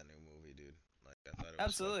enjoy that new movie, dude. Like I thought it was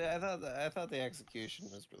Absolutely, fucking. I thought the execution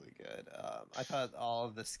was really good. I thought all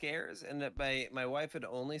of the scares, and that my wife had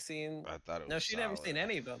only seen. I thought it No, was she'd never seen solid.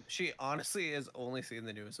 any of them. She honestly has only seen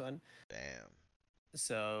the newest one. Damn.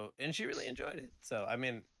 So, and she really enjoyed it. So, I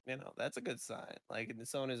mean, that's a good sign. Like, and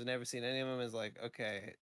someone who's never seen any of them is like,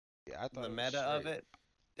 okay, Yeah, I thought the it was meta of straight. it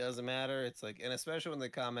doesn't matter. It's like, and especially when they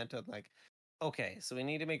comment on like, okay, so we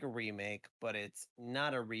need to make a remake, but it's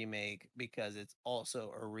not a remake because it's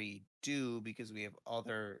also a redo because we have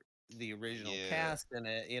the original Yeah, cast in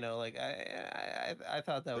it. Like I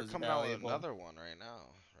thought that they're was coming out with valuable. another one right now,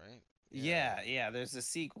 right? Yeah. Yeah, yeah. There's a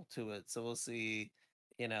sequel to it, so we'll see.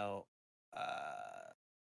 You know, uh,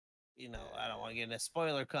 I don't want to Yeah. get into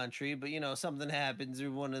spoiler country, but something happens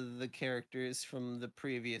or one of the characters from the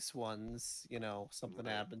previous ones, something Right.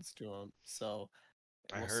 happens to him. So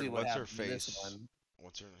I we'll heard see what what's her happens to this face? one.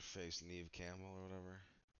 What's her face? Neve Campbell or whatever.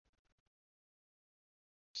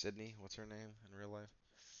 Sydney. What's her name in real life?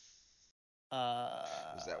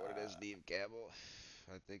 Is that what it is? Uh, Neve Campbell.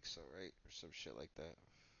 I think so, right? Or some shit like that.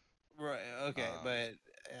 right, okay, Um. but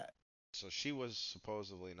So she was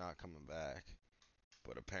supposedly not coming back,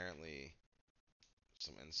 but apparently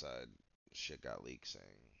some inside shit got leaked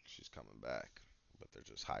saying she's coming back, but they're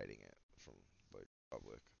just hiding it from the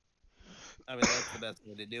public. I mean that's the best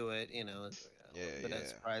way to do it. It's like a little Yeah, bit of yeah.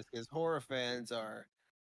 surprise because horror fans are.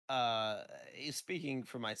 Speaking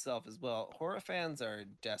for myself as well, horror fans are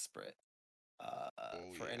desperate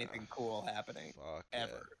Oh for yeah. anything cool happening Fuck yeah.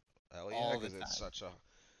 ever, Hell yeah, all the because it's time. such a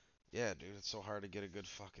yeah, dude. It's so hard to get a good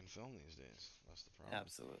fucking film these days. That's the problem.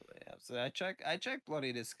 Absolutely, absolutely. I check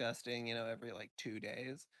Bloody Disgusting, every like 2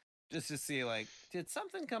 days, just to see like did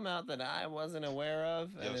something come out that I wasn't aware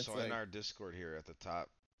of, and Yo, it's so in like, our Discord here at the top,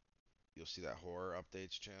 you'll see that horror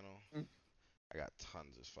updates channel. mm, I got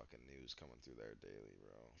tons of fucking news coming through there daily,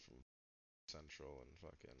 bro. From Central and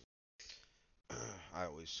fucking. I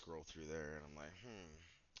always scroll through there and I'm like,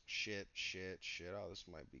 shit, shit, shit. Oh, this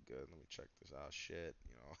might be good. Let me check this out. Shit,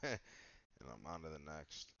 and I'm on to the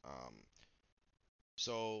next.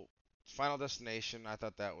 So Final Destination, I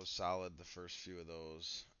thought that was solid. The first few of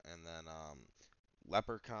those, and then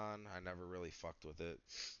Leprechaun, I never really fucked with it.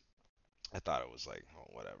 I thought it was like, oh,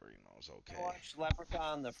 whatever, it was I okay. watched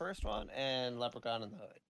Leprechaun the first one and Leprechaun in the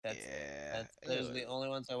Hood. That's it. Yeah, That's Those are the only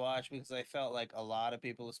ones I watched because I felt like a lot of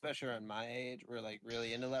people, especially around my age, were like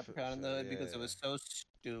really into Leprechaun in the Hood because it yeah, was so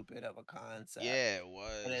stupid of a concept. yeah, it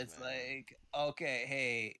And was, it's man. like, okay,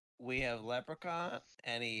 hey, we have Leprechaun,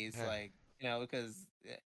 and he's like, because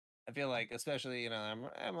I feel like, especially, I'm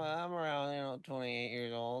around, 28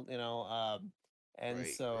 years old, and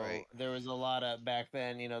Right, right. so there was a lot of back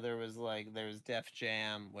then, there was like there's Def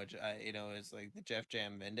Jam, which is like the Def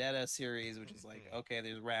Jam Vendetta series, which is like okay,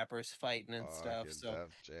 there's rappers fighting and stuff. Fucking So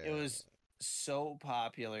Def it Jam. was so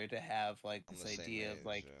popular to have like I'm this the same idea of age.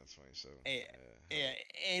 like Yeah, 27. a,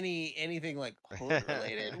 anything like hood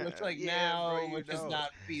related, which Yeah. like Yeah, bro, now, you which is know.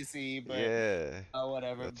 not PC, but Yeah.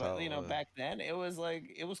 whatever. That's But how you it know, was. back then it was like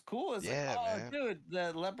it was cool. It's like, Yeah, oh, man. dude,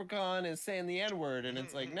 the leprechaun is saying the N word, and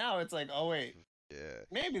it's like now it's like, oh wait, Yeah.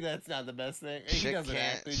 maybe that's not the best thing. He doesn't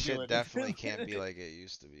actually do Shit it. definitely can't be like it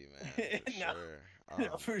used to be, man, for No, sure.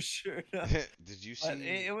 no, for sure. No. Did you But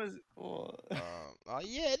see it was cool. oh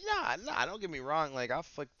yeah, nah, don't get me wrong, like I'll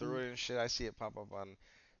flick through it and shit. I see it pop up on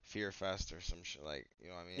Fear Fest or some shit like, you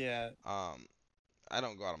know what I mean? Yeah, I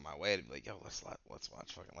don't go out of my way to be like, yo, let's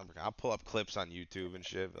watch fucking Leprechaun. I'll pull up clips on YouTube and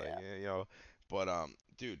shit, like, yeah. yeah, you know. But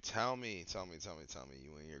dude, tell me,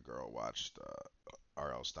 you and your girl watched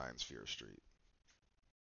R.L. Stein's Fear Street.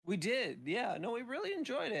 We did. Yeah. No, we really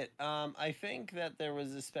enjoyed it. I think that there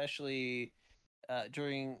was especially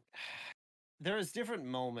during there was different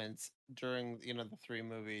moments during the three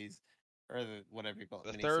movies or the whatever you call it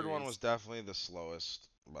The third one miniseries. was definitely the slowest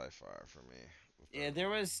by far for me. The Yeah, third there one.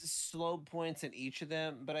 was slow points in each of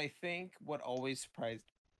them, but I think what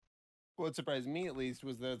surprised me at least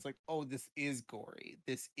was that it's like, oh, this is gory.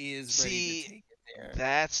 This is ready to See, take it there.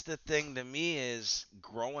 that's the thing to me is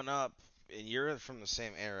growing up, and you're from the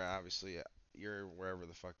same era, obviously. You're wherever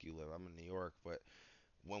the fuck you live. I'm in New York, but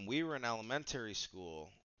when we were in elementary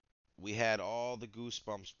school, we had all the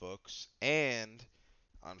Goosebumps books, and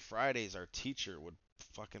on Fridays, our teacher would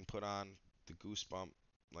fucking put on the Goosebump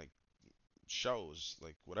like shows,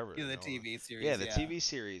 like whatever, Yeah, you the know. TV Yeah, series, the yeah. TV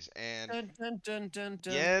series, and Dun dun dun dun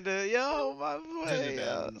dun yeah, yo, my dun dun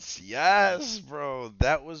boy, dun. Yeah. yes, bro,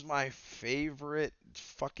 that was my favorite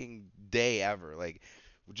fucking day ever. Like,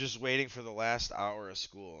 just waiting for the last hour of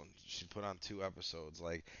school, and she put on 2 episodes.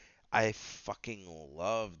 Like, I fucking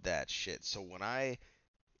loved that shit. So when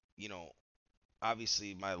you know,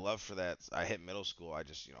 obviously my love for that, I hit middle school. I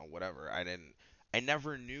just, whatever. I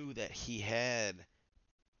never knew that he had,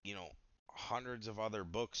 you know, hundreds of other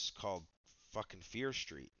books called fucking Fear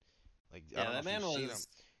Street. Like, I Yeah, don't know that if you've man seen them, was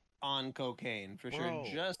on cocaine for sure. bro,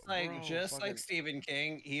 Just like fucking Stephen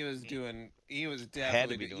King, he was had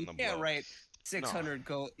to definitely be doing. doing You the can't blow. write No, 600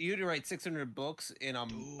 you to write 600 books in a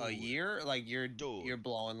dude, year, like dude, you're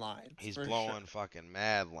blowing lines he's for sure. blowing fucking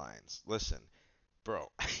mad lines. Listen,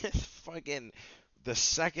 bro, fucking the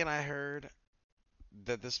second I heard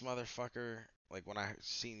that this motherfucker, like when I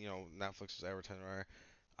seen, Netflix was advertising, right,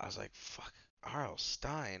 I was like, fuck, R.L.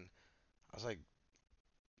 Stein.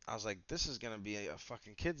 I was like, this is gonna be a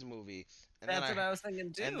fucking kids movie. And then That's I, what I was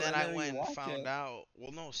thinking and too. then And I then you went and watch found it. out.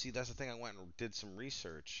 Well, no, see, that's the thing. I went and did some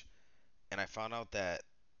research, and I found out that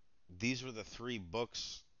these were the 3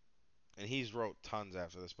 books, and he's wrote tons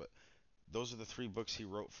after this, but those are the 3 books he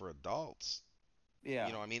wrote for adults.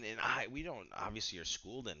 You Yeah. know what I mean? And we don't, obviously your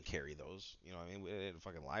school didn't carry those. You know what I mean? The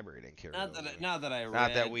fucking library didn't carry those. I mean, Not that I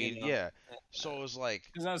not that read, we, yeah. So it was like,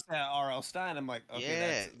 because I was at R.L. Stein. I'm like, okay,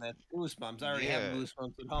 yeah, that's Goosebumps. I already have yeah,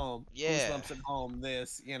 Goosebumps at home. yeah. Goosebumps at home.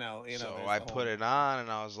 This, So there's I the whole put it on,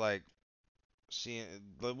 and I was like, seeing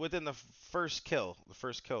within the first kill,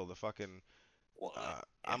 the fucking, well, yeah.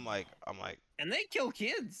 I'm like, And they kill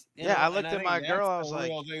kids, yeah. I and looked I at think my girl. that's I the was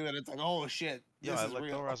like, real thing that it's like, oh shit, yo. this I is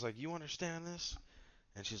looked real. over. I was like, you understand this?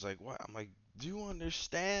 And she's like, what? I'm like, do you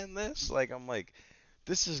understand this? Like, I'm like,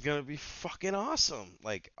 this is gonna be fucking awesome.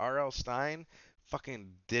 Like, R.L. Stein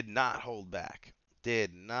fucking did not hold back.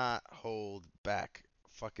 Did not hold back.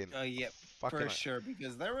 Fucking, Yeah, fucking. for sure,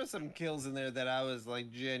 because there were some kills in there that I was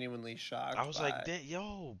like genuinely I shocked was like, by.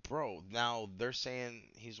 yo, bro. Now they're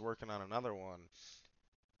saying he's working on another one.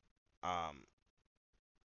 Um,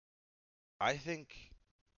 I think,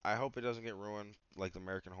 I hope it doesn't get ruined like the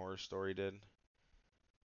American Horror Story did.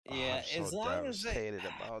 Oh, Yeah, I'm so as long as they, devastated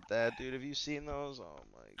about that, dude. Have you seen those? Oh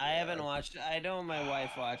my I haven't god. watched. I know my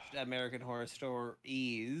wife watched American Horror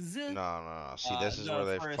Stories. No, no, no. See, this is where The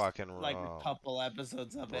they first fucking, like couple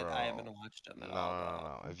episodes of it, I bro. haven't watched them No, at all no, no,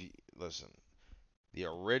 no. though. If you listen, the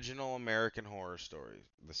original American Horror Story,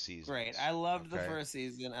 the Great. seasons. I loved the Okay, first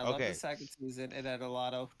season. I loved the okay. second season. It had a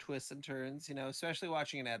lot of twists and turns, especially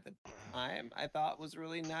watching it at the time. I thought was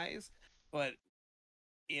really nice. But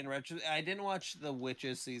in retro, I didn't watch the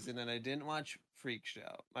Witches season and I didn't watch Freak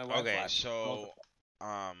Show. My wife Okay, watched both of so them.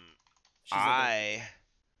 um, She said they're good. I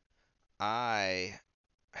I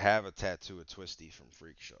have a tattoo of Twisty from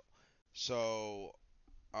Freak Show. So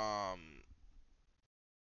um,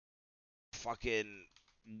 fucking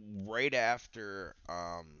right after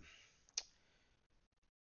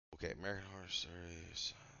okay, American Horror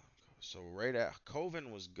Stories. So right at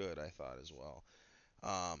Coven was good, I thought as well.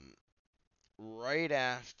 Um, right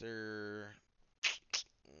after,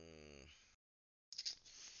 mm,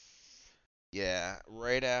 Yeah,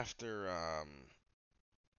 right after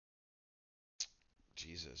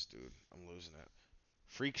Jesus, dude, I'm losing it.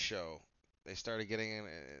 Freak Show. They started getting in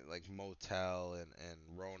like Motel and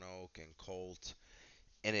Roanoke and Colt,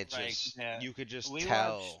 and it Right. just Yeah. you could just We watched.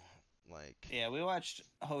 tell, like, Yeah, we watched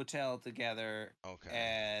Hotel together, okay,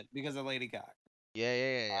 and because of Lady Gaga. yeah,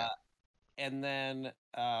 yeah, yeah, yeah. Uh, and then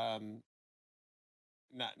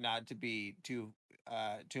not to be too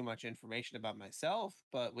much information about myself,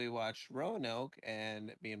 but we watched Roanoke,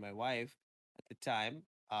 and me and my wife at the time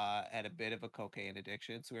had a bit of a cocaine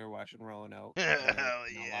addiction, so we were watching Roanoke, and there was Hell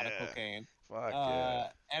a lot of yeah, cocaine, fuck yeah.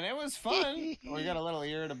 and it was fun. We got a little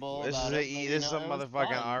irritable This is about a it, but this is a it was motherfucking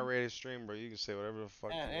fun. R-rated stream, bro. You can say whatever the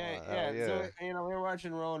fuck you Yeah, want. Hell yeah. So yeah. we were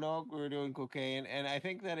watching Roanoke, we were doing cocaine, and I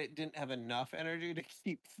think that it didn't have enough energy to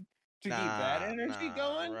keep that Nah, energy nah,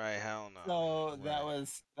 going. right, hell no. So Right. that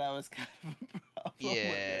was kind of a problem with it.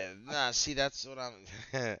 Yeah, nah, see that's what I'm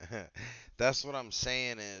that's what I'm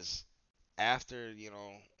saying is after,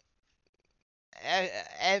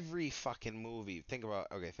 every fucking movie. Think about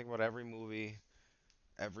every movie,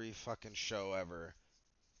 every fucking show ever.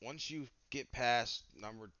 Once you get past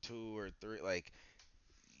number 2 or 3, like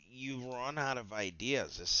you run out of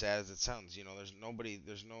ideas. As sad as it sounds,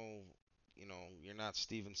 there's no, you're not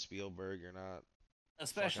Steven Spielberg, you're not fucking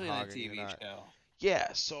Especially in a Hagen, you're TV not. show.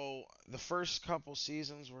 Yeah, so the first couple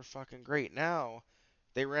seasons were fucking great. Now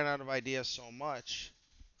they ran out of ideas so much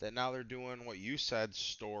that now they're doing what you said,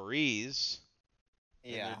 stories,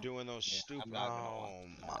 and they're Yeah. doing those Yeah, I'm stupid. not gonna watch Oh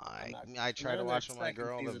that. I'm my! not. I And tried they're to in their watch with my second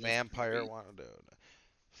girl, the season of vampire Scooby. one, dude.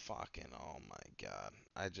 Fucking oh my god!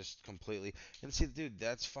 I just completely and see, dude,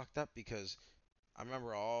 that's fucked up because I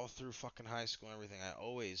remember all through fucking high school and everything, I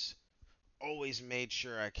always made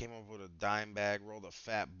sure I came up with a dime bag, rolled a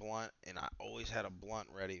fat blunt, and I always had a blunt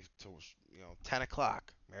ready to, 10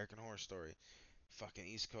 o'clock, American Horror Story, fucking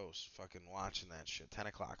East Coast, fucking watching that shit, 10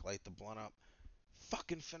 o'clock, light the blunt up,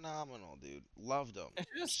 fucking phenomenal, dude, loved them, It's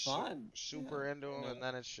just fun. Yeah. super into them, and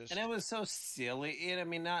then it's And just, it was so silly. I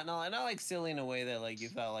mean, not like silly in a way that like you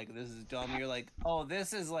felt like this is dumb. You're like, oh,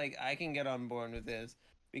 this is like I can get on board with this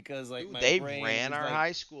because like dude, my they brain ran is our like,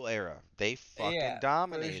 high school era, they fucking yeah, for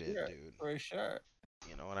dominated, sure, dude, for sure.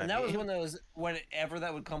 you know what I And that was mean? when those whenever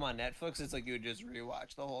that would come on Netflix, it's like you would just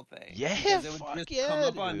rewatch the whole thing Yeah, because it would fuck just come yeah,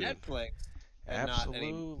 up on dude, Netflix and not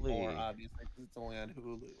anymore, absolutely. obviously, because it's only on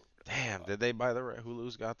Hulu. Damn, But did they buy the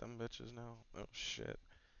Hulu's got them bitches now? Oh shit.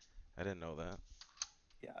 I didn't know that.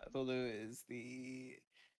 yeah, Hulu is the.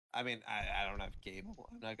 I mean, I don't have cable.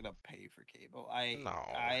 I'm not gonna pay for cable. No.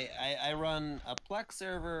 I run a Plex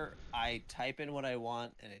server. I type in what I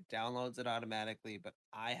want and it downloads it automatically, but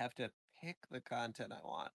I have to pick the content I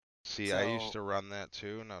want. See, I used So to run that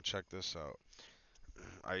too. Now check this out.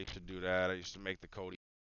 I used to do that. I used to make the code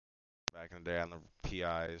back in the day on the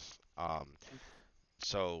PIs.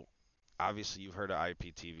 So obviously you've heard of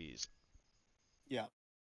IPTVs. yeah.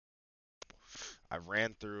 I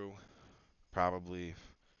ran through probably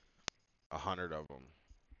 100 of them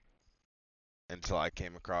until I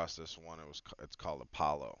came across this one. It's called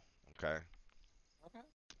Apollo. Okay, Okay.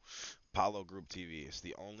 Apollo Group TV is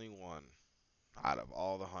the only one out of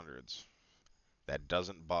all the hundreds that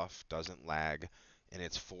doesn't buff, doesn't lag, and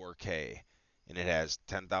it's 4K, and it has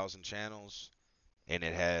 10,000 channels, and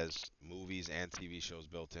it has movies and TV shows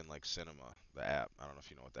built in like Cinema, the app. I don't know if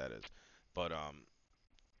you know what that is, but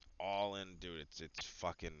all in, dude. It's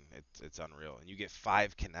fucking it's unreal, and you get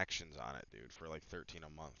 5 connections on it, dude, for like 13 a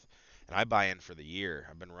month. And I buy in for the year.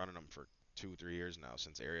 I've been running them for 2 3 years now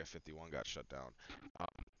since Area 51 got shut down. Um,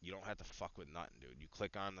 you don't have to fuck with nothing, dude. You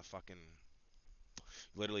click on the fucking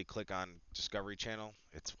literally click on Discovery Channel.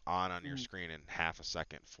 It's on your Mhm. screen in half a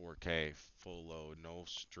second, 4K, full load, no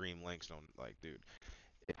stream links, no like, dude.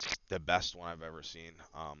 It's the best one I've ever seen.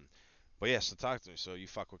 But yeah, so talk to me. So you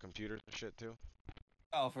fuck with computers and shit too?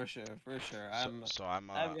 Oh, for sure, for sure. So I'm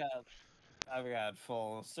I've got I've got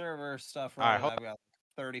full server stuff all right, running. hold I've got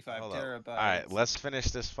 35 hold up. All right, terabytes. let's finish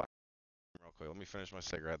this real quick. Let me finish my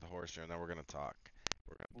cigarette, the horse here, and then we're gonna talk.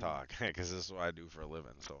 We're gonna Ooh. talk because this is what I do for a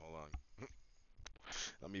living. So hold on.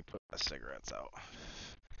 Let me put my cigarettes out.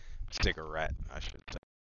 Cigarette, I should say.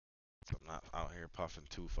 I'm not out here puffing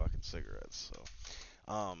 2 fucking cigarettes. So,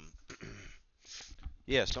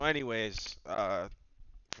 yeah. So, anyways,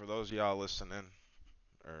 for those of y'all listening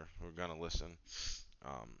or who are gonna listen,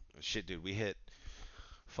 shit, dude, we hit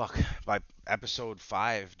fuck by episode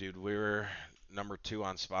 5, dude. We were number 2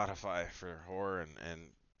 on Spotify for horror and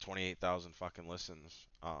 28,000 fucking listens.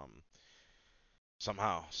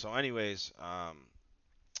 Somehow. So, anyways,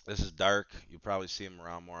 this is Dark. You'll probably see him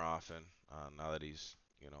around more often now that he's,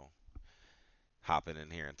 hopping in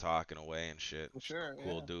here and talking away and shit. For Just sure,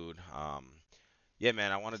 cool yeah. dude. yeah,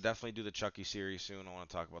 man, I want to definitely do the Chucky series soon. I want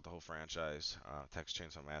to talk about the whole franchise, Texas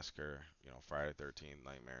Chainsaw Massacre, Friday 13th,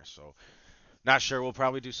 Nightmare. So not sure. We'll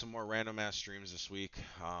probably do some more random ass streams this week.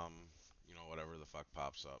 Whatever the fuck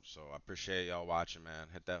pops up. So I appreciate y'all watching, man.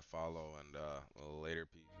 Hit that follow and a little later,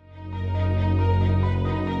 peace.